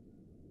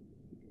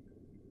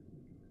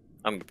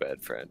 I'm a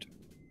bad friend.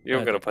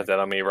 You're gonna put that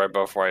on me right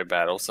before I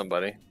battle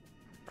somebody.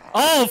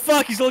 Oh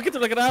fuck! He's looking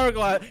through like an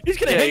hourglass. He's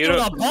gonna hit you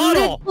with a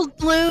bottle.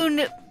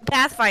 Balloon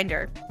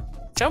Pathfinder.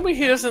 Tell me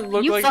he doesn't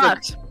look You like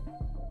fucked.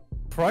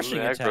 Crushing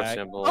blue aggro attack.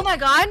 symbol. Oh my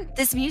god,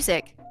 this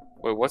music.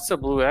 Wait, what's the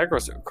blue aggro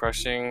symbol?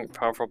 Crushing,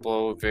 powerful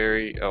blow,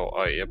 very.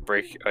 Oh, yeah,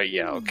 break.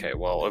 Yeah, okay.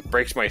 Well, if it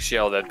breaks my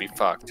shell, that'd be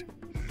fucked.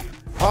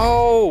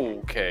 Oh,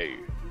 okay.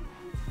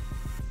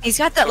 He's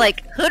got that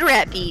like hood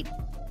rat beat.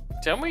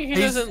 Tell me he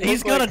doesn't look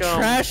He's got like, a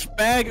trash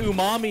bag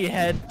umami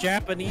head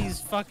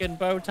Japanese fucking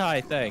bow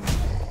tie thing.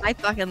 I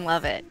fucking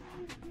love it.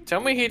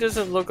 Tell me he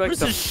doesn't look like Where's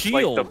the his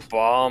shield? like the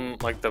bomb,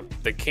 like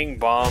the King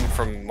Bomb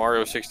from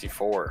Mario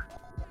 64.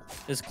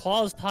 His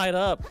claws tied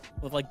up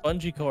with like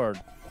bungee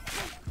cord.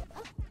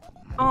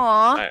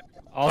 Aww.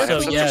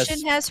 Also, yes.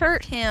 Pollution has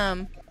hurt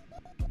him.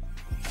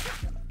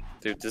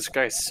 Dude, this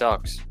guy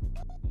sucks.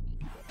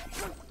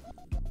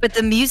 But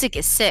the music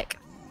is sick.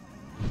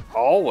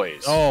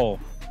 Always. Oh.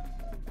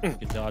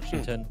 Good dodge,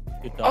 Ethan.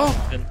 Good dodge,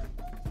 Ethan.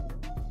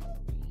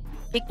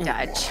 Big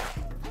dodge.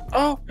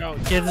 Oh. Oh,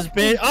 get this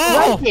bitch.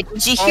 Oh!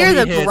 Did you hear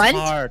the he hits grunt?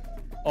 hard.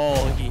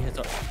 Oh, he hits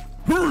hard.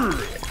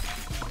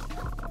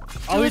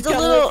 Oh,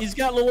 he's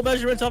got little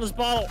measurements on his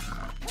bottle.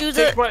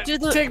 Take my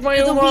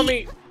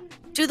umami.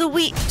 Do the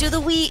wee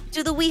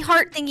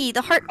heart thingy.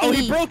 The heart thingy. Oh,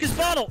 he broke his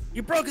bottle.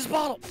 You broke his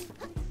bottle.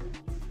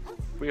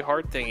 We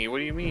heart thingy. What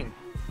do you mean?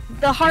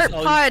 The heart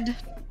pod.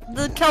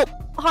 The kelp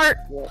heart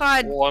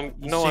pod. Well,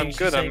 I'm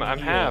good. I'm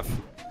half.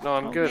 No,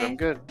 I'm good. I'm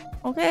good.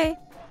 Okay.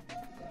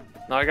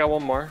 No, I got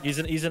one more. He's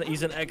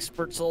an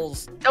expert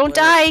souls. Don't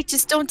die.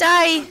 Just don't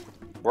die.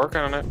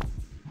 Working on it.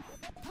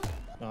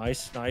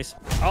 Nice.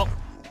 Oh,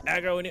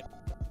 aggro in it.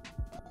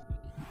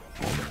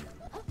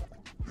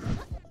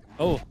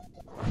 Oh.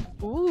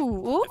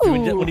 Ooh.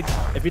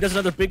 If he does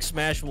another big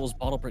smash, will his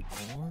bottle break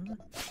more?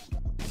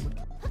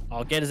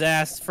 I'll get his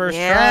ass first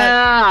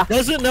Yeah. try.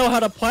 Doesn't know how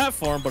to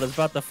platform, but it's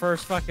about the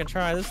first fucking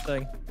try this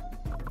thing.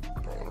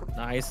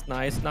 Nice.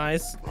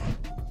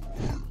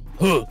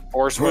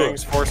 Four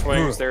swings.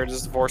 There it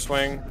is, the four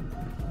swing.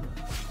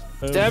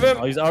 Stab him.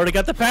 Oh, he's already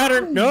got the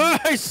pattern.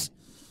 Nice.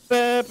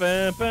 I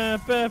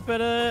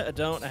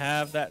don't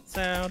have that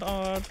sound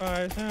on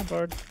my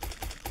soundboard.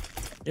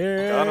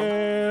 Yeah. Got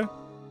him.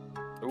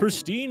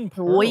 Pristine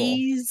pearl.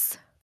 Boys.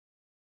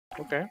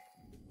 Okay.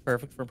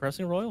 Perfect for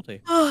impressing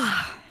royalty.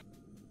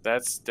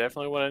 That's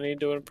definitely what I need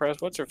to impress.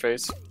 What's her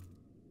face?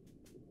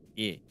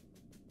 Yeah.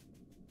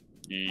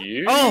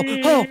 Yeah.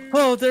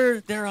 Oh,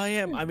 there I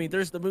am. I mean,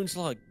 there's the moon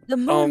slug. The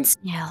moon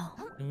snail.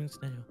 Moon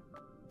snail.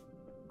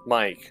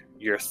 Mike,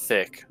 you're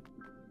thick.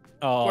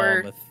 Oh,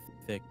 Word. I'm a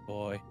thick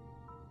boy.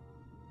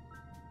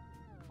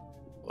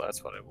 Well,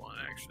 that's what I want,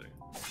 actually.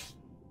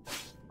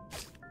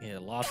 Yeah,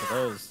 lots of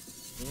those.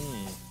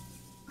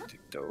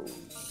 Take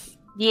those.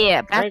 Yeah,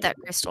 Right. back that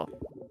crystal.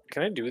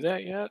 Can I do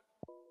that yet?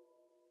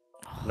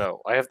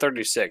 No, I have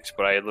 36,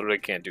 but I literally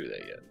can't do that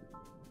yet.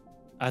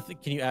 I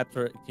think can you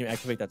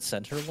activate that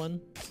center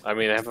one? I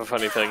mean, I have a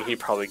funny feeling he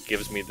probably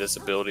gives me this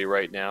ability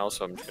right now,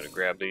 so I'm just gonna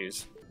grab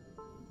these.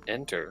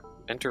 Enter.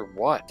 Enter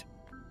what?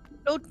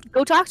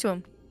 Go talk to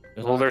him.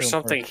 Well, there's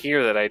something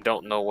here that I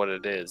don't know what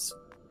it is.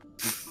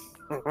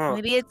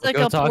 Maybe it's like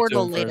Go a talk to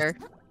portal him first. later.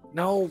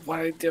 No, but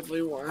I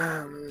definitely want.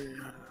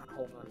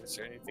 Hold on, is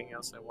there anything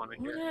else I want to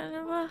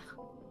hear?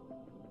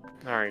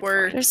 All right.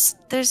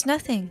 There's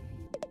nothing.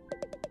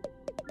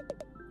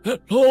 At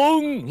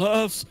long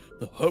last,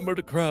 the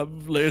hermit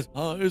crab lays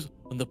eyes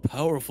on the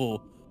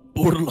powerful,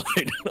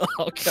 borderline,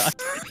 oh god,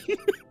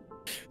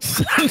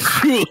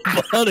 sensual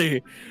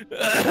body,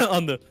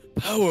 on the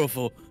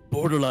powerful,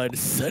 borderline,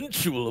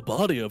 sensual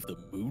body of the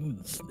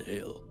moon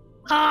snail.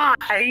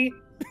 Hi.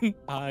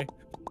 Hi.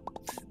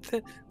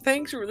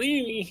 Thanks for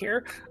leaving me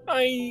here.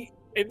 I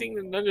think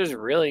the nunna's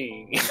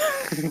really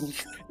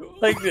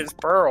like this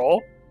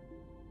pearl.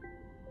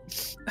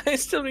 I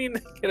still need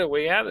to get a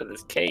way out of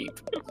this cave.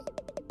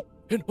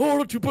 In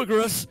order to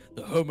progress,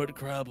 the hermit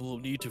crab will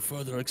need to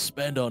further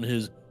expand on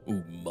his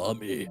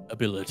umami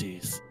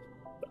abilities.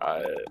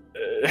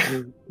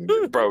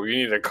 Bro, you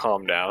need to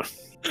calm down.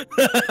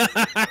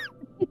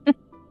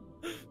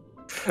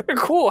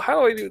 Cool, how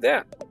do I do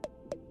that?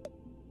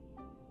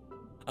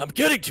 I'm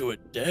getting to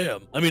it,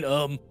 damn.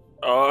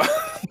 The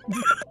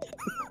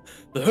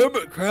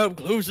hermit crab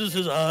closes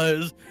his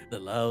eyes and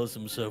allows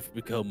himself to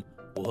become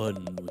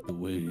one with the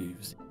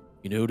waves.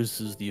 He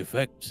notices the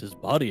effects his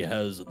body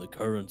has on the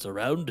currents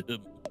around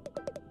him.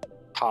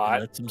 Hot.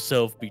 Lets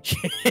himself be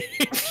changed.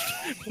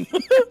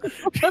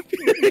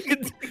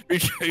 Be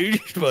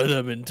changed by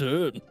them in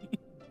turn.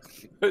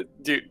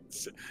 Dude,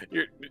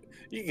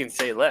 you can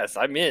say less.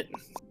 I'm in.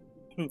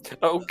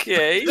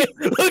 Okay.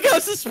 Look how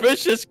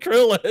suspicious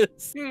Krill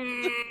is.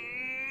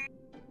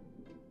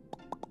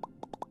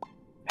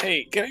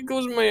 Hey, can I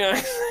close my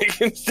eyes? I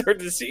can start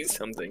to see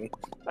something.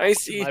 I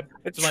see a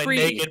My tree.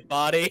 naked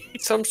body.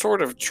 Some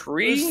sort of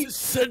tree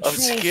Sensual, of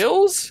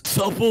skills?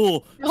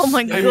 supple. Oh my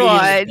I mean,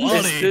 god. body.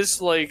 Is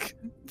this like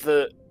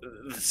the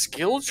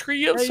skill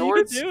tree of Hey, you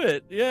sorts? can do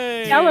it.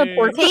 Yay.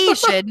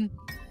 Teleportation.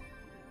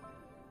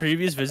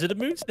 Previous visit of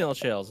moon snail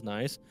shells.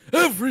 Nice.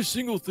 Every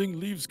single thing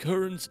leaves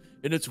currents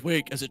in its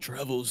wake as it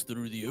travels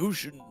through the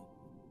ocean.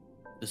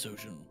 This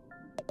ocean.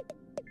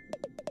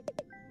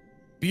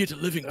 Be it a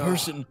living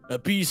person, a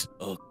beast,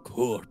 a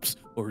corpse,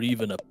 or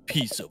even a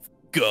piece of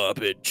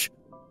garbage.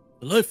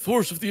 The life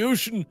force of the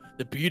ocean,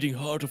 the beating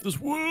heart of this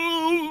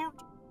world.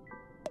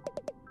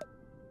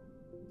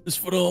 This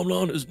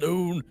phenomenon is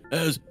known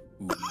as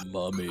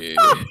umami.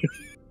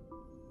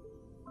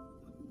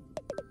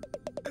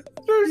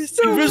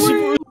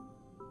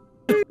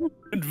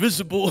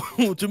 Invisible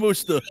to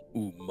most of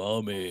the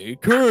umami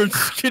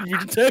currents can be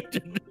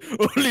detected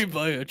only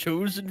by a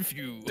chosen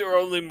few. They're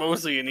only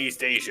mostly in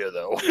East Asia,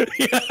 though.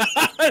 Yeah.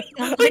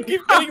 I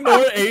keep getting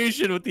more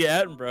Asian with the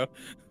Attenborough.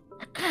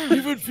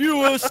 Even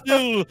fewer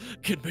still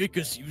can make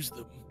us use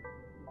them.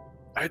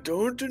 I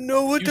don't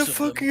know what Use the of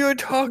fuck them. you're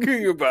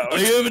talking about. I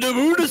am the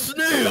moon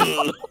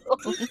snail.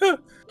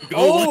 Go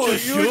Oh,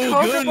 watch you a were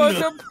talking shogun.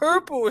 about the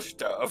purple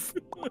stuff.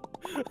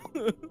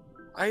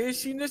 I have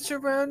seen it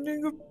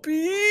surrounding a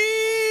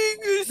big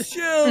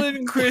shell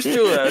and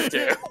crystal out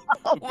there.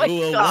 Oh my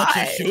Go watch a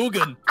god.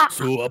 shogun.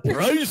 So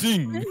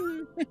uprising.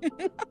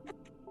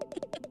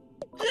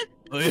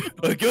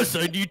 I guess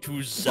I need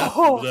to zap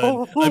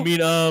you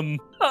then.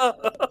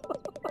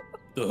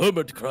 The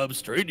hermit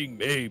crab's training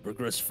may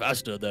progress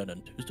faster than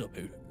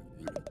anticipated.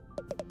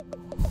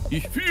 He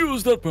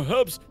feels that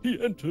perhaps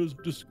he enters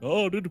a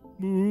discarded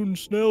moon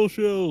snail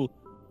shell.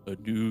 A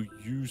new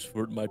use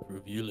for it might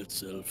reveal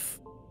itself.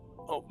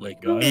 Oh my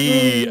Like god.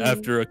 me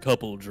after a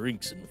couple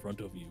drinks in front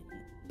of you.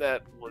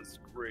 That was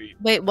great.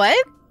 Wait,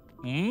 what?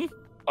 Hmm?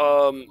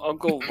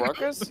 Uncle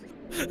Ruckus?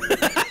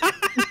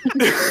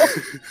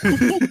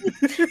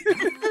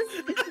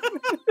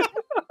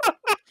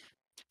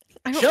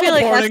 I don't feel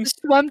like Teleporting. that's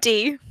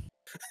Schwumpty.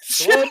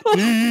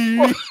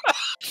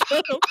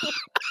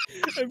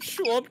 I'm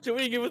Schwump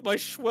doing it with my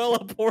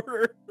Schwella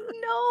porter.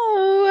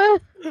 No.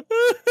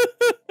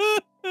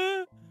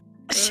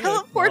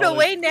 Teleport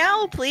away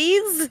now,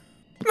 please.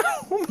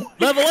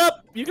 Level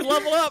up! You can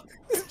level up!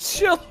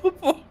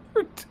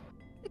 Teleport.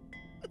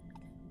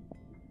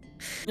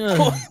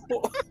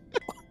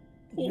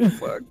 Oh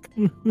fuck.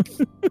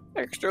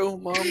 Extra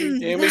mommy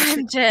damage.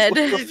 I'm dead.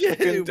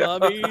 You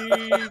mommy,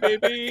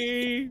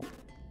 baby!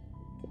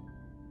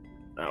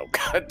 Oh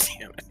god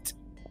damn it.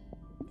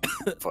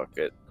 Fuck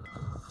it.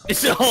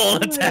 It's a whole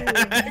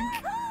attack!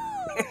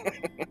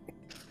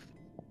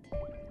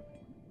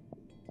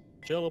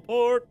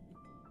 Teleport!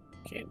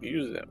 Can't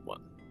use that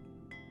one.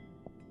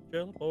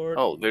 Teleport.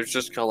 Oh, there's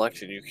just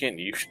collection. You can't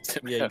use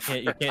them. Yeah,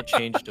 you can't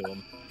change to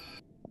them.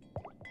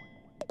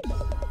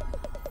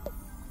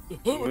 The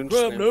hermit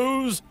crab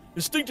knows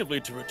instinctively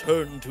to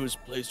return to his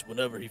place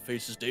whenever he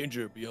faces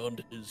danger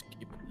beyond his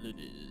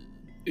capabilities.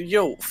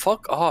 Yo,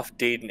 fuck off,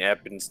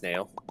 Dayton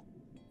Snail.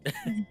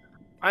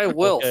 I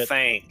will, Okay.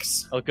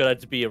 thanks. Oh, good, I had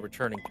to be a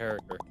returning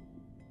character.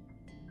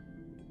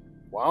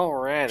 While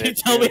we're at Can you it,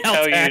 tell me how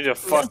tell you to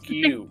taxes- fuck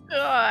you.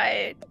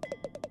 God.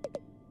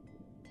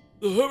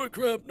 The hermit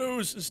crab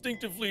knows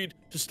instinctively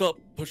to stop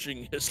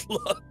pushing his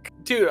luck.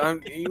 Dude,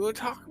 you want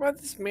to talk about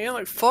this man?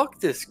 Like, fuck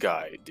this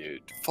guy,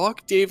 dude.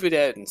 Fuck David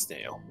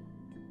Attenborough.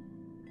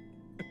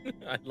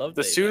 I love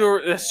The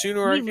that.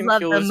 sooner I We can love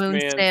kill the this moon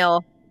man,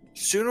 snail.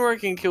 sooner I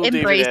can kill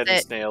Embrace David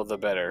it. Attenborough, the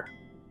better.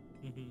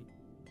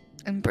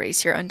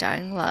 Embrace your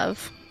undying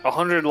love.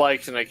 100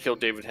 likes and I kill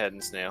David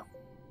Attenborough.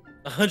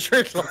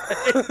 100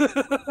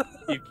 likes.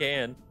 You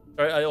can.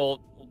 Alright,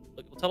 we'll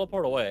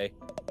teleport away.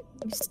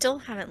 You still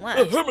haven't The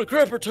left. hermit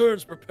crab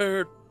returns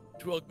prepared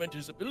to augment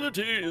his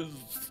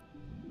abilities.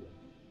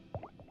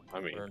 I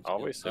mean, Burns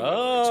always.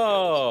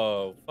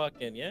 Oh,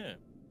 fucking yeah.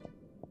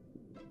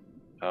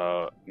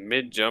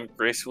 Mid jump,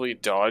 gracefully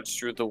dodge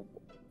through the.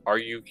 Are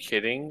you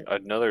kidding?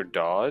 Another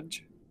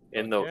dodge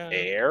in the Yeah.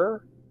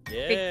 air?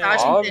 Yeah.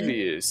 dodging pin.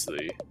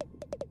 Obviously.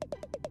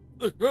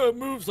 The crab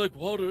moves like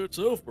water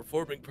itself,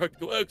 performing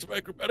practical acts of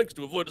acrobatics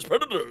to avoid its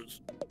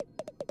predators.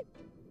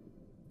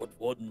 But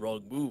one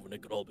wrong move and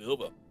it could all be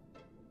over.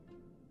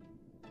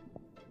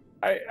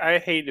 I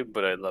hate him,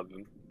 but I love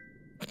him.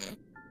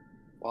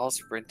 While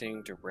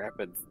sprinting to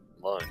rapid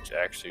lunge,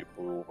 actually,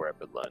 ooh,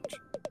 rapid lunge.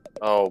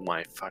 Oh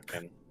my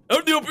fucking. Out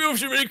in the open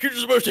ocean, many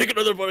creatures must take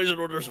other bodies in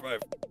order to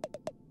survive.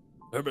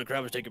 Hermit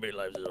crab has taken many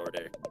lives in our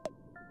day.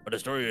 But the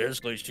story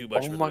escalates too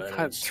much. Oh for my the god,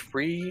 violence.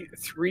 three.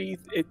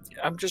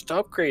 I'm just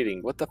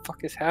upgrading. What the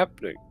fuck is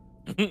happening?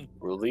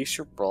 Release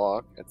your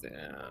block at the.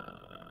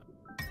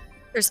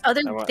 There's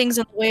other I might- things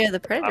in the way of the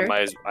I predator.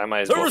 might as well.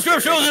 Hermit crab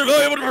carry shows it. it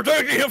valuable to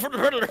protect you from the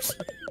predators.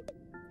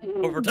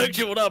 But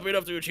protection will not be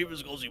enough to achieve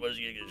his goals. He must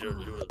get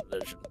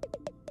attention.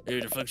 He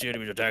deflects the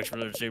enemy's attacks for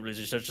their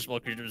stability. Such a small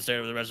creature to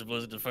stand with the massive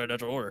blizzard to find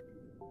natural order.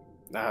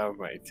 Oh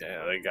my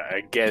god,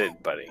 I get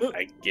it, buddy.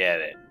 I get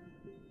it.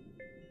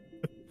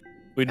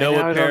 We know And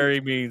now I what don't-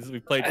 parry means. We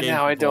played And games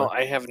now I before. don't.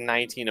 I have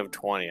 19 of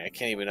 20. I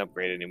can't even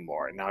upgrade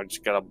anymore. And now I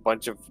just got a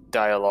bunch of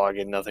dialogue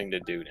and nothing to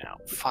do now.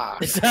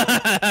 Fuck.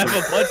 I have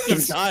a bunch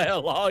of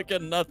dialogue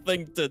and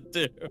nothing to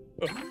do.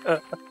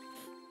 God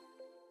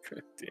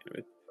damn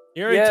it.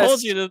 He already Yes.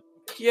 told you to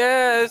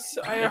Yes,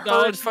 I heard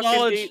acknowledge fucking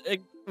knowledge.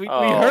 Dave- We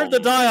Oh. heard the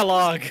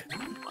dialogue.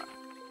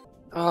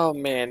 Oh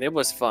man, it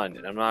was fun.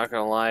 And I'm not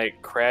gonna lie,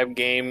 crab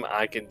game,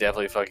 I can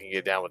definitely fucking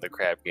get down with the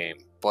crab game.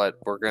 But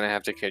we're gonna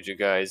have to catch you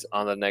guys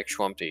on the next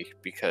Schwumpty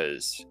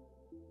because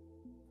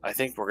I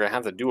think we're gonna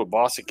have to do a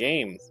boss a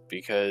game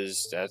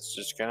because that's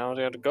just gonna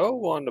have to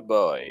go on the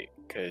boy.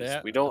 Because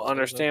Yeah, we don't that's what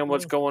understand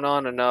what's that's going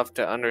on enough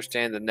to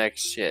understand the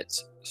next shit.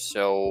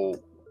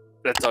 So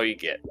that's all you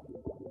get.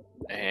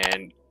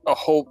 And I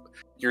hope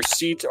your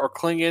seats are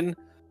clinging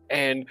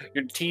and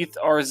your teeth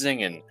are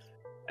zinging.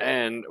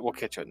 And we'll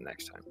catch you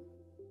next time.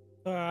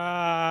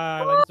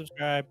 Bye. Like and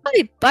subscribe.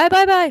 Bye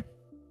bye bye.